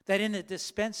 that in the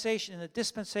dispensation,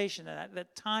 the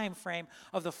time frame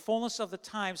of the fullness of the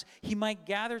times, he might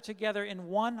gather together in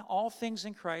one all things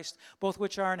in Christ, both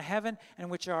which are in heaven and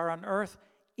which are on earth,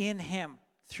 in him.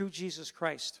 through Jesus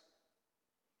Christ.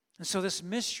 And so this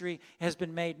mystery has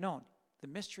been made known. The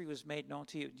mystery was made known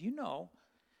to you. Do you know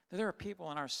that there are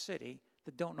people in our city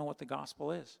that don't know what the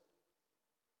gospel is?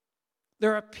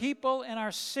 There are people in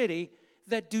our city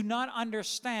that do not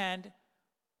understand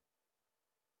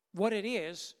what it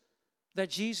is that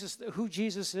Jesus, who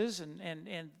Jesus is,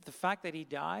 and the fact that he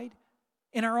died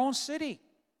in our own city.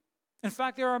 In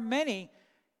fact, there are many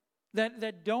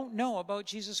that don't know about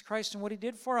Jesus Christ and what he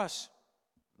did for us.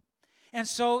 And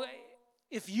so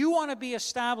if you want to be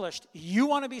established, you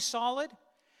want to be solid,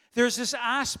 there's this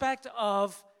aspect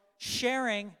of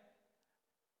sharing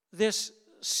this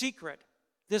secret,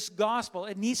 this gospel.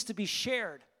 It needs to be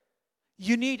shared.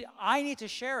 I need to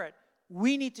share it.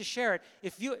 We need to share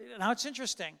it. Now it's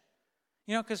interesting,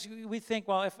 because we think,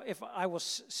 well, if I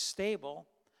was stable,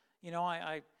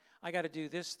 I got to do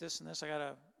this, and this. I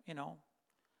got to,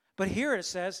 But here it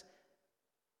says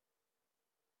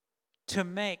to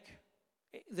make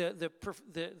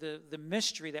the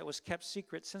mystery that was kept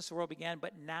secret since the world began,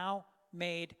 but now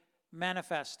made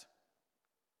manifest.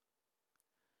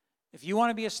 If you want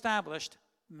to be established,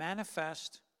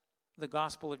 manifest the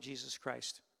gospel of Jesus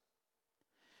Christ.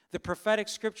 The prophetic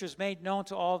scriptures made known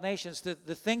to all nations, the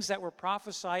things that were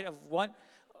prophesied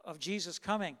of Jesus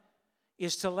coming,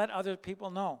 is to let other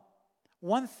people know.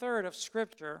 1/3 of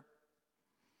scripture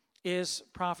is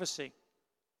prophecy,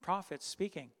 prophets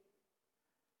speaking.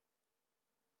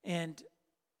 And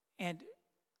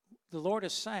the Lord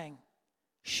is saying,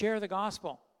 share the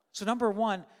gospel. So number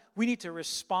one, we need to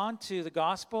respond to the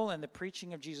gospel and the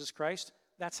preaching of Jesus Christ.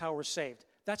 That's how we're saved.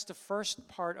 That's the first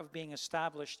part of being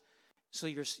established, so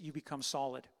you become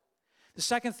solid. The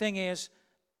second thing is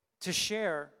to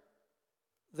share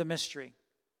the mystery.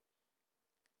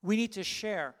 We need to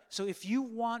share. So if you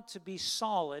want to be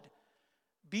solid,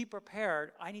 be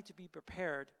prepared. I need to be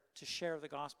prepared to share the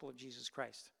gospel of Jesus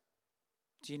Christ.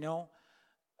 Do you know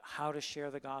how to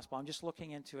share the gospel? I'm just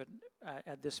looking into it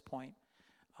at this point.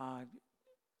 Done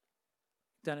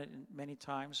it many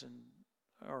times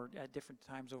or at different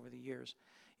times over the years,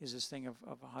 is this thing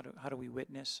of how do we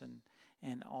witness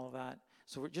and all of that.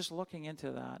 So we're just looking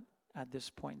into that at this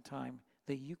point in time,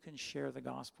 that you can share the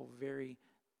gospel very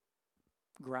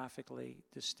graphically,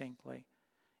 distinctly.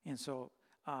 And so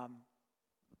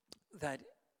that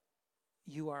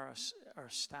you are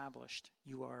established,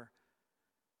 you are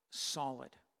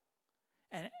solid.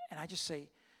 And I just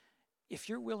say, if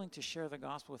you're willing to share the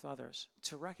gospel with others,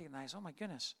 to recognize, oh my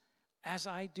goodness, as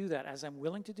I do that, as I'm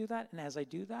willing to do that, and as I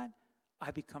do that,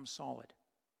 I become solid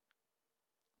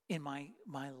in my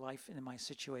life and in my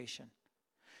situation.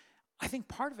 I think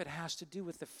part of it has to do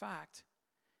with the fact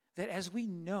that as we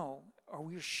know, or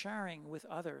we're sharing with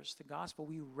others the gospel,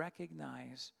 we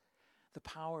recognize the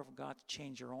power of God to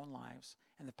change our own lives,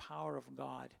 and the power of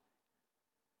God,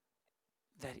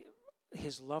 that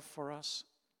his love for us,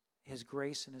 his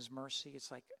grace and his mercy.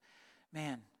 It's like,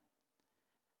 man.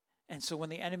 And so when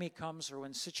the enemy comes, or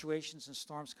when situations and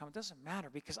storms come, it doesn't matter,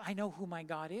 because I know who my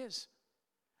God is.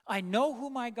 I know who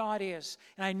my God is,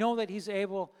 and I know that he's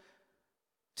able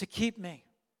to keep me.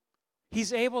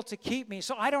 He's able to keep me,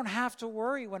 so I don't have to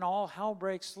worry when all hell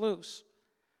breaks loose.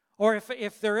 Or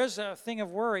if there is a thing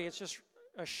of worry, it's just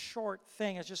a short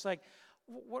thing. It's just like,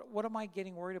 what am I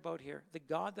getting worried about here? The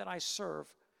God that I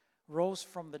serve rose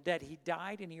from the dead. He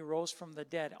died and he rose from the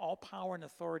dead. All power and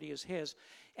authority is his,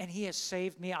 and he has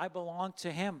saved me. I belong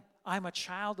to him. I'm a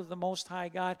child of the Most High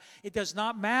God. It does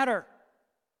not matter.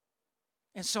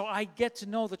 And so I get to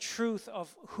know the truth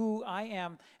of who I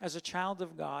am as a child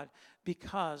of God,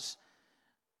 because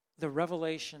the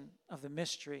revelation of the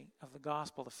mystery of the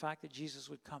gospel, the fact that Jesus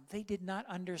would come, they did not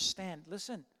understand.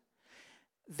 Listen,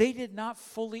 they did not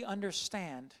fully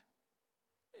understand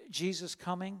Jesus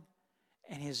coming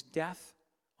and his death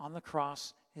on the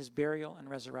cross, his burial and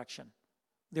resurrection.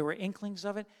 There were inklings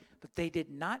of it, but they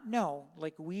did not know,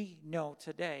 like we know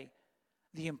today,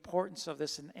 the importance of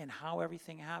this and how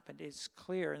everything happened. It's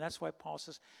clear, and that's why Paul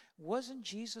says, wasn't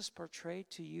Jesus portrayed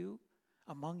to you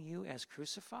among you as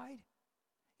crucified?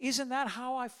 Isn't that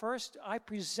how I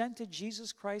presented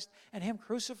Jesus Christ and him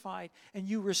crucified, and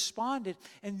you responded,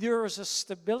 and there was a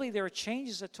stability, there were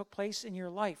changes that took place in your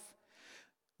life.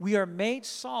 We are made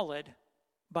solid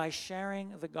by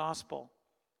sharing the gospel.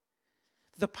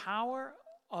 The power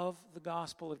of the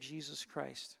gospel of Jesus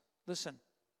Christ. Listen.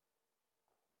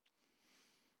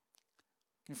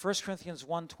 In 1 Corinthians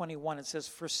 1:21, it says,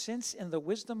 for since in the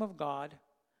wisdom of God,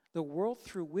 the world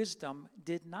through wisdom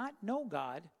did not know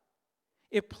God,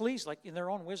 it pleased, like in their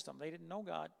own wisdom, they didn't know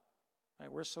God.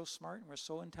 Right? We're so smart and we're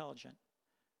so intelligent.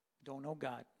 We don't know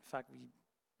God. In fact,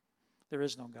 there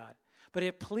is no God. But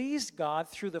it pleased God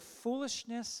through the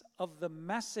foolishness of the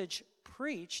message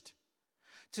preached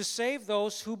to save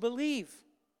those who believe.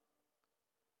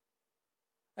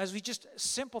 As we just a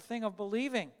simple thing of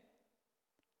believing.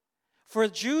 For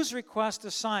Jews request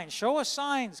a sign. Show us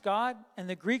signs, God. And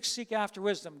the Greeks seek after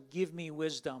wisdom. Give me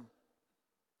wisdom.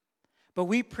 But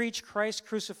we preach Christ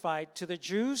crucified. To the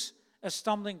Jews, a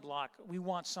stumbling block. We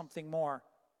want something more.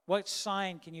 What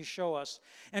sign can you show us?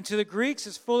 And to the Greeks,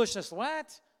 it's foolishness.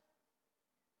 What?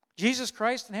 Jesus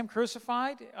Christ and Him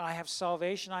crucified? I have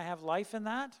salvation. I have life in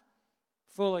that?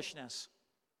 Foolishness.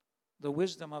 The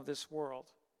wisdom of this world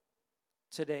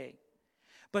today.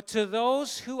 But to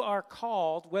those who are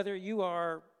called, whether you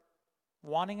are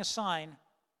wanting a sign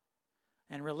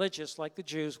and religious like the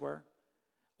Jews were,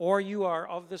 or you are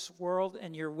of this world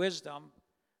and your wisdom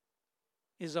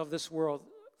is of this world,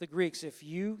 the Greeks, if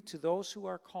you, to those who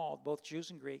are called, both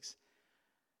Jews and Greeks,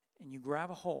 and you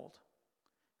grab a hold,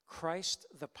 Christ,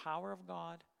 the power of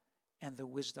God and the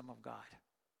wisdom of God.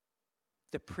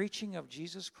 The preaching of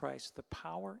Jesus Christ, the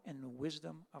power and the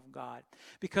wisdom of God.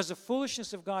 Because the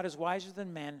foolishness of God is wiser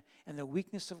than men, and the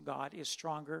weakness of God is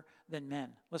stronger than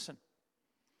men. Listen,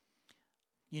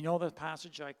 you know the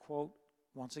passage I quote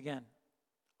once again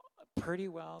pretty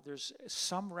well. There's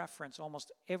some reference,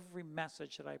 almost every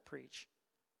message that I preach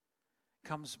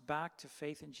comes back to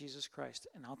faith in Jesus Christ.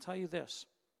 And I'll tell you this.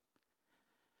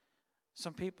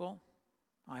 Some people,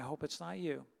 I hope it's not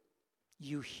you,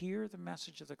 you hear the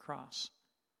message of the cross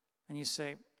and you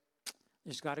say,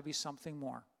 there's got to be something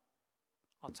more.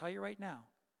 I'll tell you right now,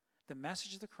 the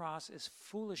message of the cross is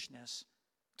foolishness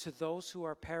to those who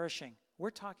are perishing.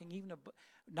 We're talking even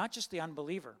not just the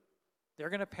unbeliever. They're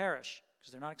going to perish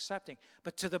because they're not accepting.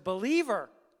 But to the believer,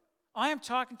 I am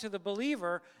talking to the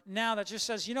believer now that just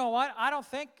says, you know what, I don't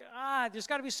think, there's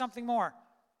got to be something more.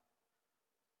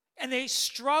 And they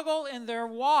struggle in their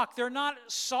walk. They're not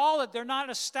solid. They're not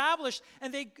established.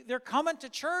 And they're coming to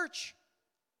church.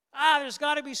 There's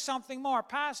got to be something more.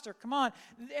 Pastor, come on.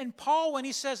 And Paul, when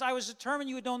he says, I was determined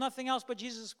you would know nothing else but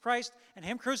Jesus Christ and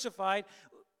Him crucified,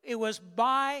 it was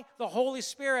by the Holy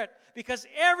Spirit, because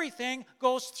everything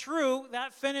goes through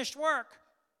that finished work.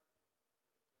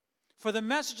 For the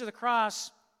message of the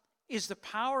cross is the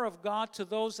power of God to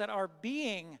those that are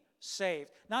being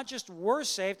saved. Not just were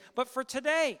saved, but for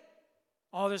today.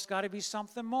 Oh, there's got to be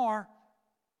something more.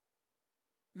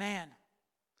 Man,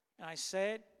 and I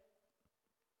say it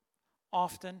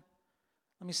often.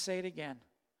 Let me say it again.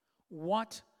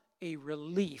 What a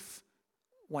relief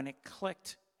when it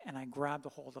clicked and I grabbed a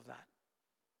hold of that.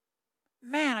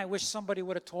 Man, I wish somebody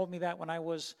would have told me that when I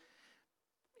was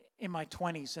in my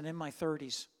 20s and in my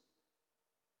 30s.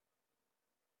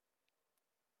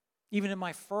 Even in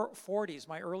my 40s,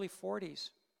 my early 40s.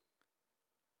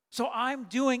 So I'm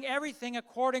doing everything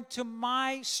according to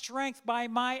my strength, by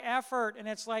my effort. And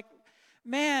it's like,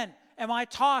 man, am I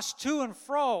tossed to and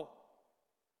fro?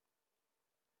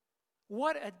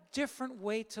 What a different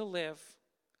way to live.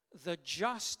 The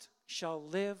just shall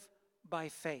live by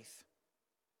faith.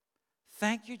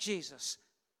 Thank you, Jesus.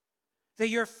 That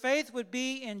your faith would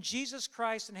be in Jesus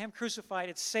Christ and Him crucified.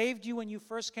 It saved you when you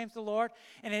first came to the Lord,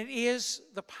 and it is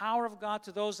the power of God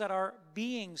to those that are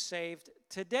being saved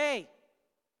today.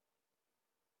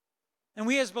 And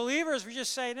we as believers, we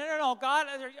just say, no, God,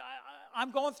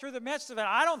 I'm going through the midst of it.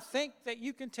 I don't think that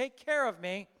you can take care of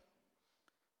me.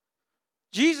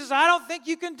 Jesus, I don't think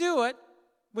you can do it.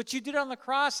 What you did on the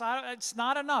cross, it's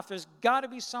not enough. There's got to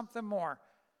be something more.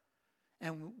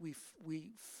 And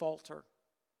we falter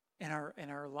in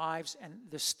our lives, and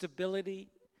the stability,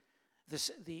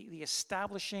 the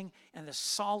establishing and the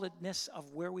solidness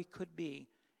of where we could be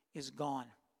is gone.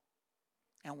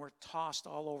 And we're tossed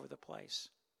all over the place.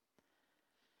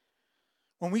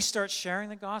 When we start sharing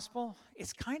the gospel,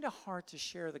 it's kind of hard to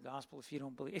share the gospel if you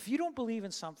don't believe. If you don't believe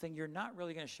in something, you're not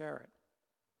really going to share it.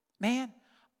 Man,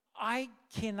 I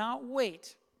cannot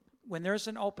wait when there's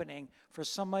an opening for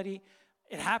somebody.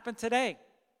 It happened today.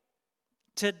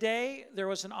 Today, there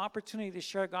was an opportunity to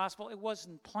share the gospel. It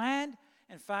wasn't planned.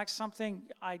 In fact,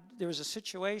 there was a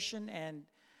situation, and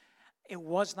it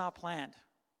was not planned.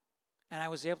 And I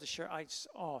was able to share.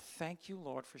 Thank you,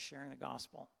 Lord, for sharing the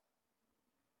gospel.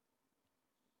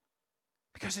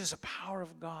 Because there's a power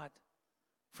of God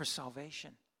for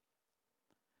salvation.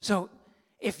 So,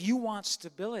 if you want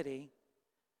stability,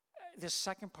 the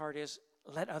second part is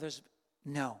let others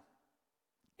know.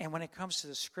 And when it comes to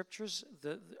the scriptures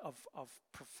of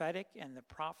prophetic and the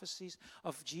prophecies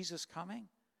of Jesus coming,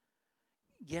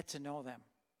 get to know them.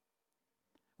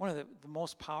 One of the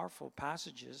most powerful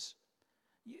passages,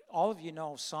 all of you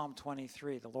know Psalm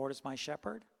 23, the Lord is my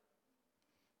shepherd.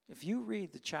 If you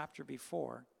read the chapter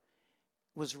before,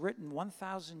 was written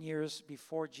 1,000 years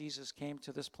before Jesus came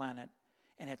to this planet,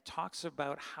 and it talks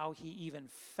about how he even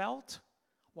felt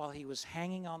while he was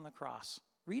hanging on the cross.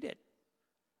 Read it.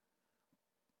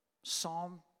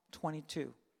 Psalm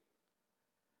 22.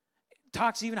 It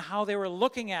talks even how they were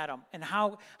looking at him and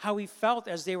how he felt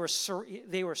as they were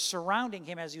surrounding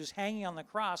him as he was hanging on the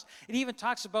cross. It even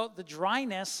talks about the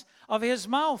dryness of his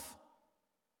mouth.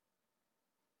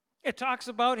 It talks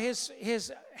about his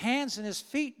hands and his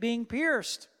feet being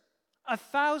pierced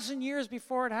 1,000 years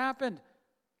before it happened.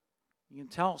 You can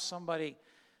tell somebody,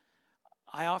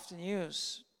 I often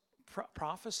use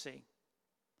prophecy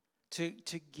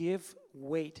to give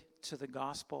weight to the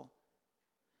gospel.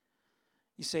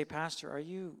 You say, Pastor, are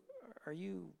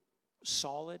you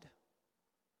solid?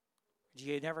 Do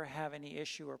you never have any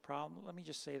issue or problem? Let me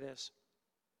just say this.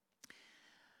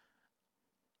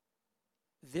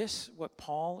 This, what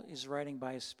Paul is writing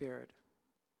by his Spirit,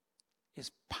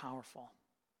 is powerful.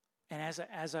 And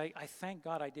as I thank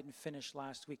God I didn't finish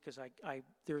last week, because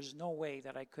there's no way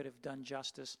that I could have done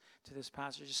justice to this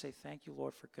passage. Just say, thank you,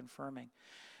 Lord, for confirming.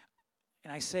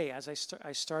 And I say, as I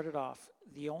started off,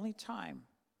 the only time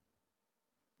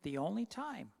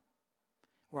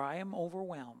where I am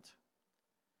overwhelmed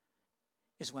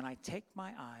is when I take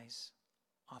my eyes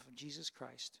off of Jesus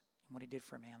Christ and what he did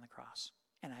for me on the cross.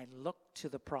 And I look to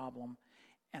the problem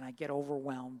and I get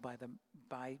overwhelmed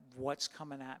by what's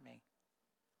coming at me.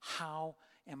 How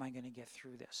am I going to get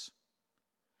through this?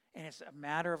 And it's a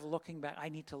matter of looking back. I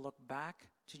need to look back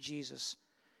to Jesus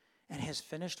and his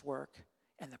finished work,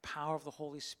 and the power of the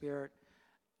Holy Spirit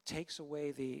takes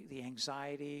away the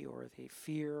anxiety or the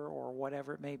fear or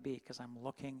whatever it may be, because I'm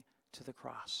looking to the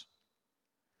cross.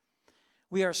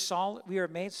 We are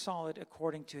made solid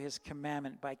according to his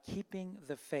commandment by keeping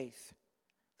the faith.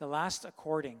 The last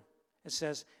according, it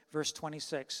says, verse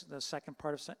 26, the second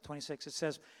part of 26, it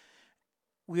says,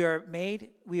 we are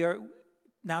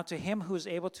now to him who is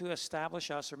able to establish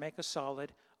us or make us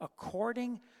solid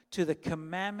according to the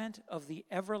commandment of the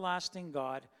everlasting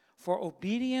God for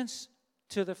obedience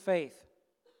to the faith.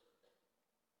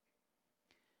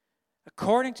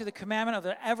 According to the commandment of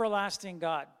the everlasting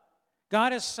God.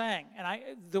 God is saying, and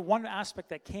the one aspect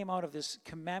that came out of this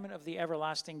commandment of the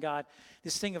everlasting God,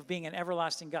 this thing of being an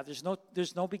everlasting God,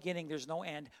 there's no beginning, there's no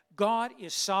end. God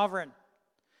is sovereign.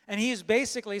 And he is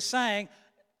basically saying,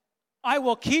 I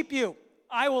will keep you.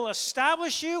 I will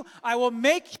establish you. I will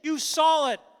make you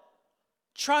solid.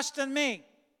 Trust in me.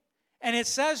 And it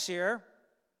says here,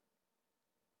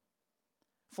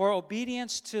 for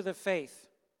obedience to the faith.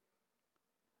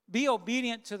 Be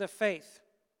obedient to the faith.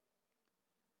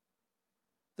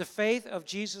 The faith of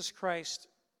Jesus Christ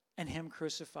and him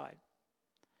crucified.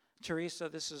 Teresa,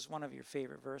 this is one of your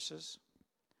favorite verses.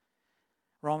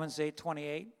 Romans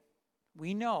 8:28.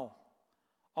 We know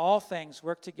all things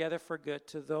work together for good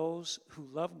to those who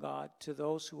love God, to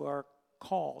those who are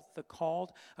called, the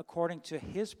called according to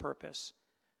his purpose.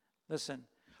 Listen,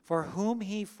 for whom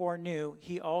he foreknew,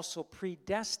 he also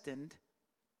predestined.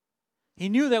 He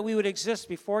knew that we would exist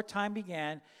before time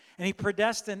began, and he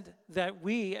predestined that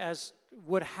we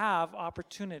would have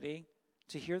opportunity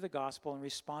to hear the gospel and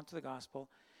respond to the gospel.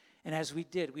 And as we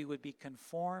did, we would be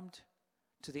conformed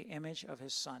to the image of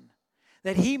his Son,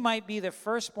 that he might be the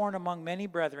firstborn among many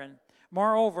brethren.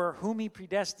 Moreover, whom he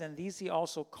predestined, these he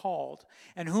also called.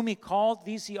 And whom he called,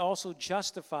 these he also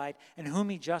justified. And whom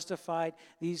he justified,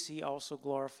 these he also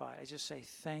glorified. I just say,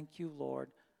 thank you,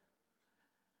 Lord,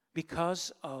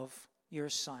 because of your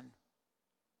Son.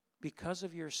 Because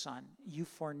of your Son, you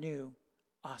foreknew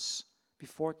us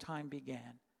before time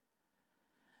began,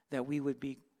 that we would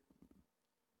be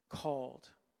called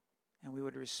and we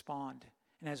would respond.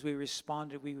 And as we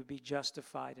responded, we would be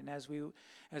justified. And as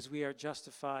we are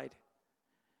justified,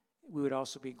 we would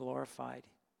also be glorified.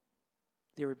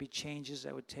 There would be changes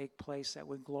that would take place that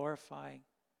would glorify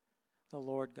the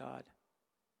Lord God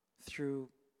through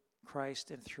Christ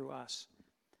and through us.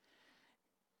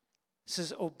 It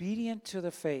says, obedient to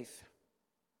the faith.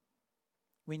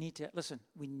 We need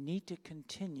to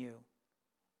continue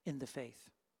in the faith.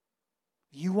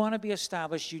 You want to be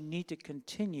established, you need to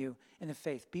continue in the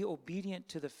faith. Be obedient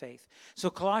to the faith. So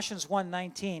Colossians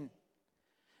 1:19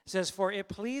 says, for it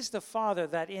pleased the Father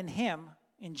that in him,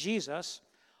 in Jesus,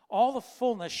 all the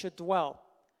fullness should dwell,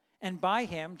 and by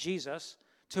him, Jesus,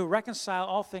 to reconcile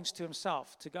all things to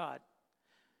himself, to God.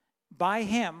 By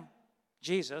him,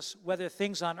 Jesus, whether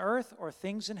things on earth or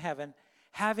things in heaven,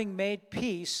 having made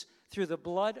peace through the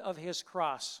blood of his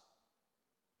cross.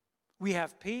 We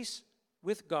have peace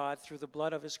with God through the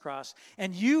blood of his cross.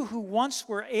 And you who once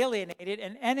were alienated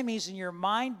and enemies in your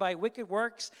mind by wicked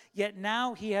works, yet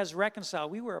now he has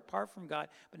reconciled. We were apart from God,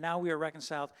 but now we are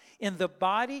reconciled. In the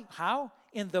body, how?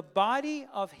 In the body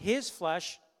of his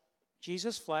flesh,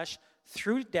 Jesus' flesh,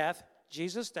 through death,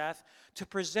 Jesus' death, to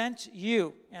present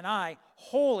you and I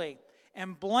holy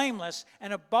and blameless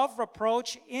and above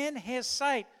reproach in his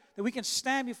sight, that we can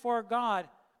stand before God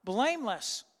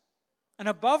blameless and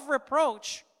above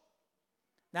reproach.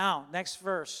 Now, next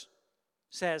verse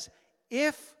says,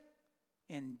 if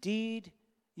indeed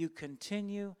you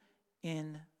continue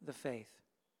in the faith.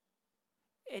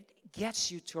 It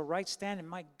gets you to a right standing.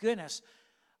 My goodness,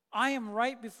 I am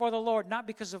right before the Lord, not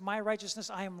because of my righteousness.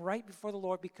 I am right before the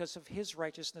Lord because of his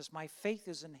righteousness. My faith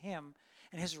is in him,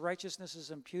 and his righteousness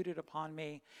is imputed upon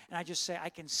me. And I just say, I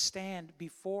can stand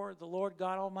before the Lord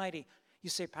God Almighty. You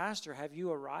say, Pastor, have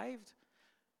you arrived?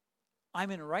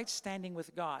 I'm in right standing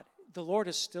with God. The Lord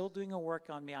is still doing a work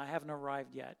on me. I haven't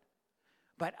arrived yet.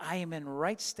 But I am in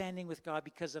right standing with God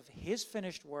because of his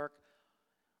finished work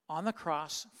on the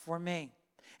cross for me.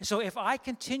 And so if I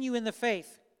continue in the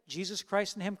faith, Jesus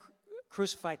Christ and him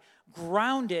crucified,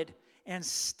 grounded and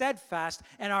steadfast,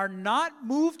 and are not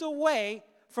moved away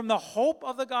from the hope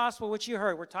of the gospel which you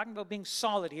heard. We're talking about being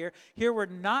solid here. Here we're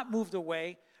not moved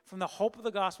away from the hope of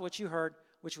the gospel which you heard,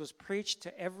 which was preached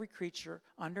to every creature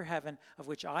under heaven, of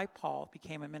which I, Paul,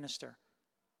 became a minister.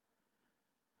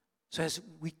 So as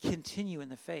we continue in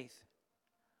the faith,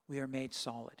 we are made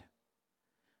solid.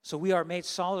 So we are made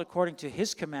solid according to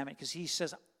his commandment, because he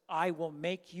says, I will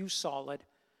make you solid.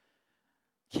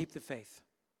 Keep the faith.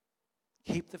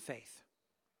 Keep the faith.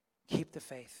 Keep the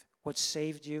faith. What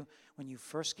saved you when you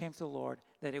first came to the Lord,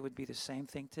 that it would be the same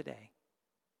thing today.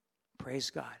 Praise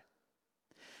God.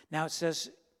 Now it says,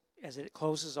 as it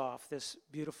closes off this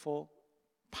beautiful,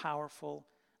 powerful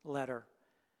letter,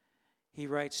 he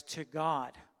writes, to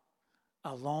God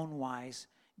alone wise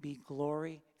be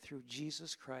glory through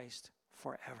Jesus Christ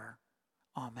forever.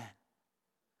 Amen.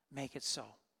 Make it so.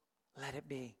 Let it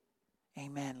be.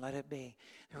 Amen. Let it be.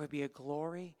 There would be a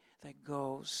glory that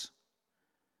goes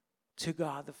to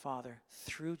God the Father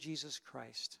through Jesus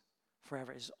Christ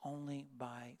forever, is only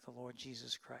by the Lord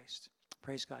Jesus Christ.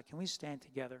 Praise God. Can we stand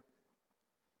together?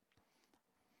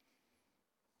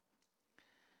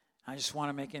 I just want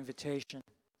to make invitation.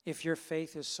 If your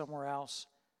faith is somewhere else,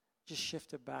 just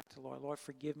shift it back to the Lord. Lord,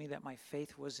 forgive me that my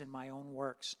faith was in my own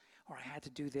works, or I had to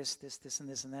do this, and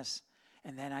this,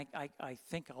 and then I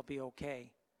think I'll be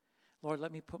okay. Lord,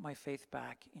 let me put my faith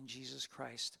back in Jesus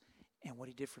Christ and what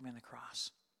he did for me on the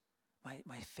cross.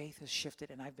 My faith has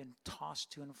shifted, and I've been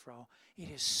tossed to and fro. It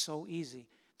is so easy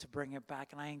to bring it back,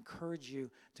 and I encourage you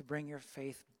to bring your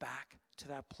faith back to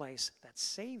that place that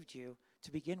saved you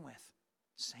to begin with.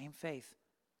 Same faith.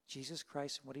 Jesus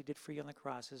Christ and what he did for you on the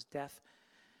cross, his death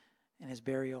and his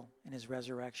burial and his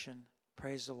resurrection.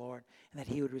 Praise the Lord. And that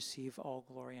he would receive all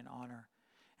glory and honor.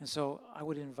 And so I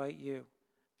would invite you,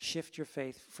 shift your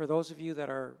faith. For those of you that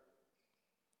are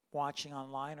watching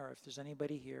online, or if there's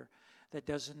anybody here that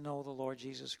doesn't know the Lord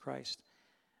Jesus Christ,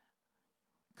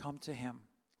 come to him.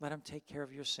 Let him take care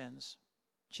of your sins.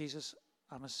 Jesus,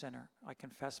 I'm a sinner. I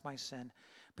confess my sin,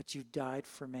 but you died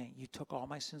for me. You took all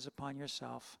my sins upon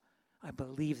yourself. I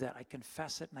believe that. I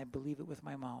confess it, and I believe it with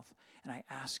my mouth. And I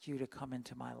ask you to come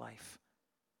into my life.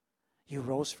 You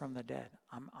rose from the dead.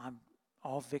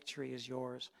 All victory is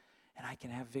yours, and I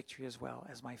can have victory as well,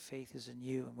 as my faith is in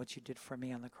you and what you did for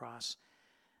me on the cross.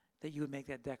 That you would make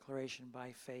that declaration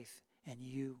by faith, and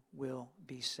you will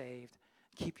be saved.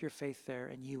 Keep your faith there,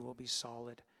 and you will be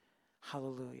solid.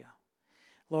 Hallelujah.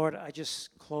 Lord, I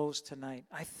just close tonight.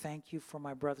 I thank you for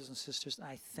my brothers and sisters.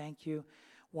 I thank you.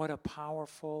 What a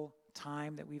powerful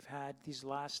time that we've had these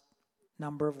last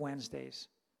number of Wednesdays,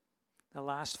 the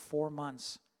last 4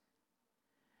 months,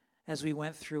 as we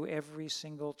went through every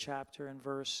single chapter and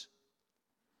verse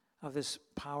of this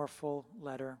powerful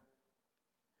letter.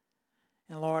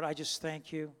 And Lord, I just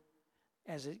thank you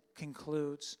as it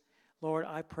concludes. Lord,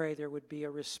 I pray there would be a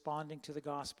responding to the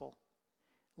gospel.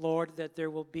 Lord, that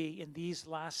there will be, in these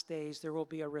last days, there will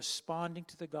be a responding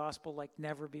to the gospel like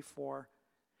never before.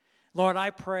 Lord, I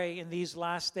pray in these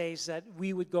last days that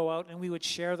we would go out and we would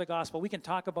share the gospel. We can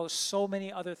talk about so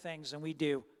many other things, and we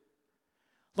do.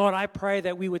 Lord, I pray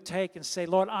that we would take and say,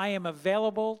 Lord, I am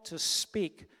available to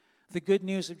speak the good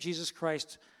news of Jesus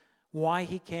Christ, why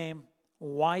he came,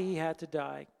 why he had to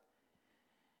die,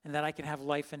 and that I can have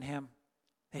life in him,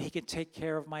 that he can take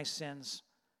care of my sins.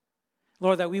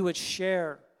 Lord, that we would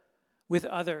share with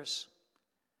others.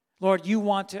 Lord, you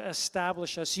want to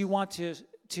establish us. You want to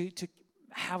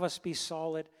have us be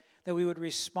solid. that we would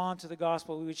respond to the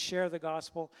gospel, we would share the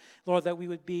gospel. Lord, that we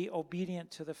would be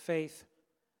obedient to the faith,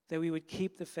 that we would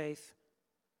keep the faith.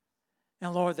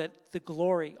 And Lord, that the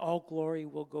glory, all glory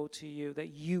will go to you, that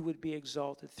you would be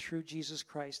exalted through Jesus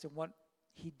Christ and what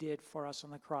he did for us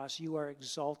on the cross. You are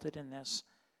exalted in this.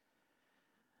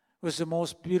 It was the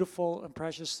most beautiful and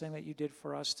precious thing that you did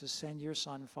for us to send your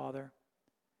Son, Father,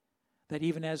 that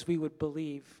even as we would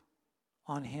believe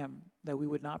on him, that we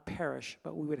would not perish,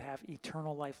 but we would have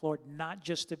eternal life. Lord, not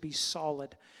just to be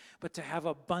solid, but to have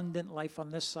abundant life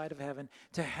on this side of heaven,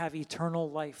 to have eternal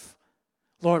life.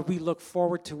 Lord, we look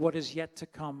forward to what is yet to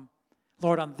come.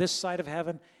 Lord, on this side of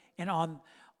heaven and on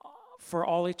for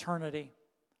all eternity.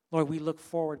 Lord, we look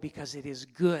forward because it is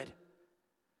good.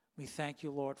 We thank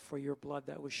you, Lord, for your blood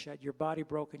that was shed, your body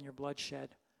broken, your blood shed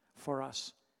for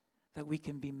us, that we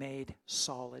can be made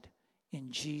solid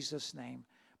in Jesus' name.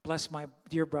 Bless my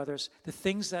dear brothers. The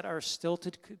things that are still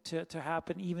to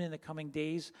happen, even in the coming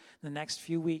days, the next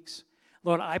few weeks,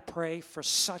 Lord, I pray for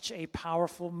such a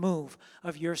powerful move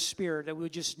of your Spirit that we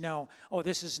would just know, oh,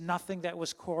 this is nothing that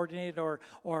was coordinated or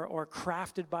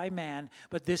crafted by man,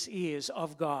 but this is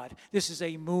of God. This is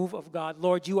a move of God.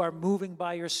 Lord, you are moving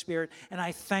by your Spirit, and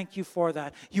I thank you for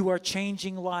that. You are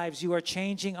changing lives. You are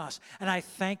changing us, and I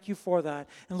thank you for that.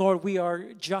 And Lord, we are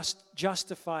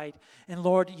justified, and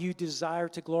Lord, you desire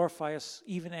to glorify us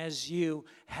even as you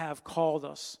have called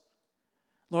us.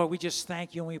 Lord, we just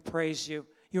thank you and we praise you.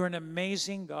 You're an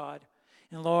amazing God.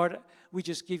 And Lord, we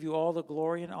just give you all the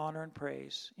glory and honor and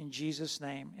praise in Jesus'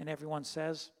 name. And everyone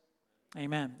says,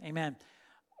 amen. Amen.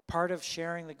 Part of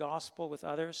sharing the gospel with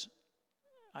others,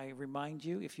 I remind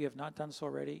you, if you have not done so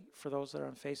already, for those that are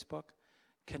on Facebook,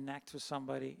 connect with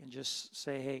somebody and just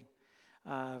say, hey,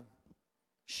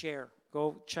 share.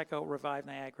 Go check out Revive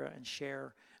Niagara and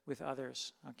share with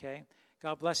others, okay?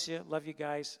 God bless you. Love you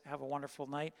guys. Have a wonderful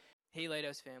night. Hey,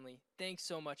 Lighthouse family. Thanks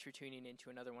so much for tuning in to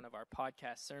another one of our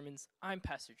podcast sermons. I'm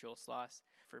Pastor Joel Sloss.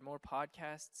 For more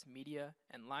podcasts, media,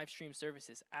 and live stream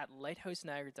services at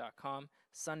lighthouseniagara.com,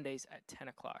 Sundays at 10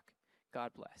 o'clock.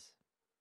 God bless.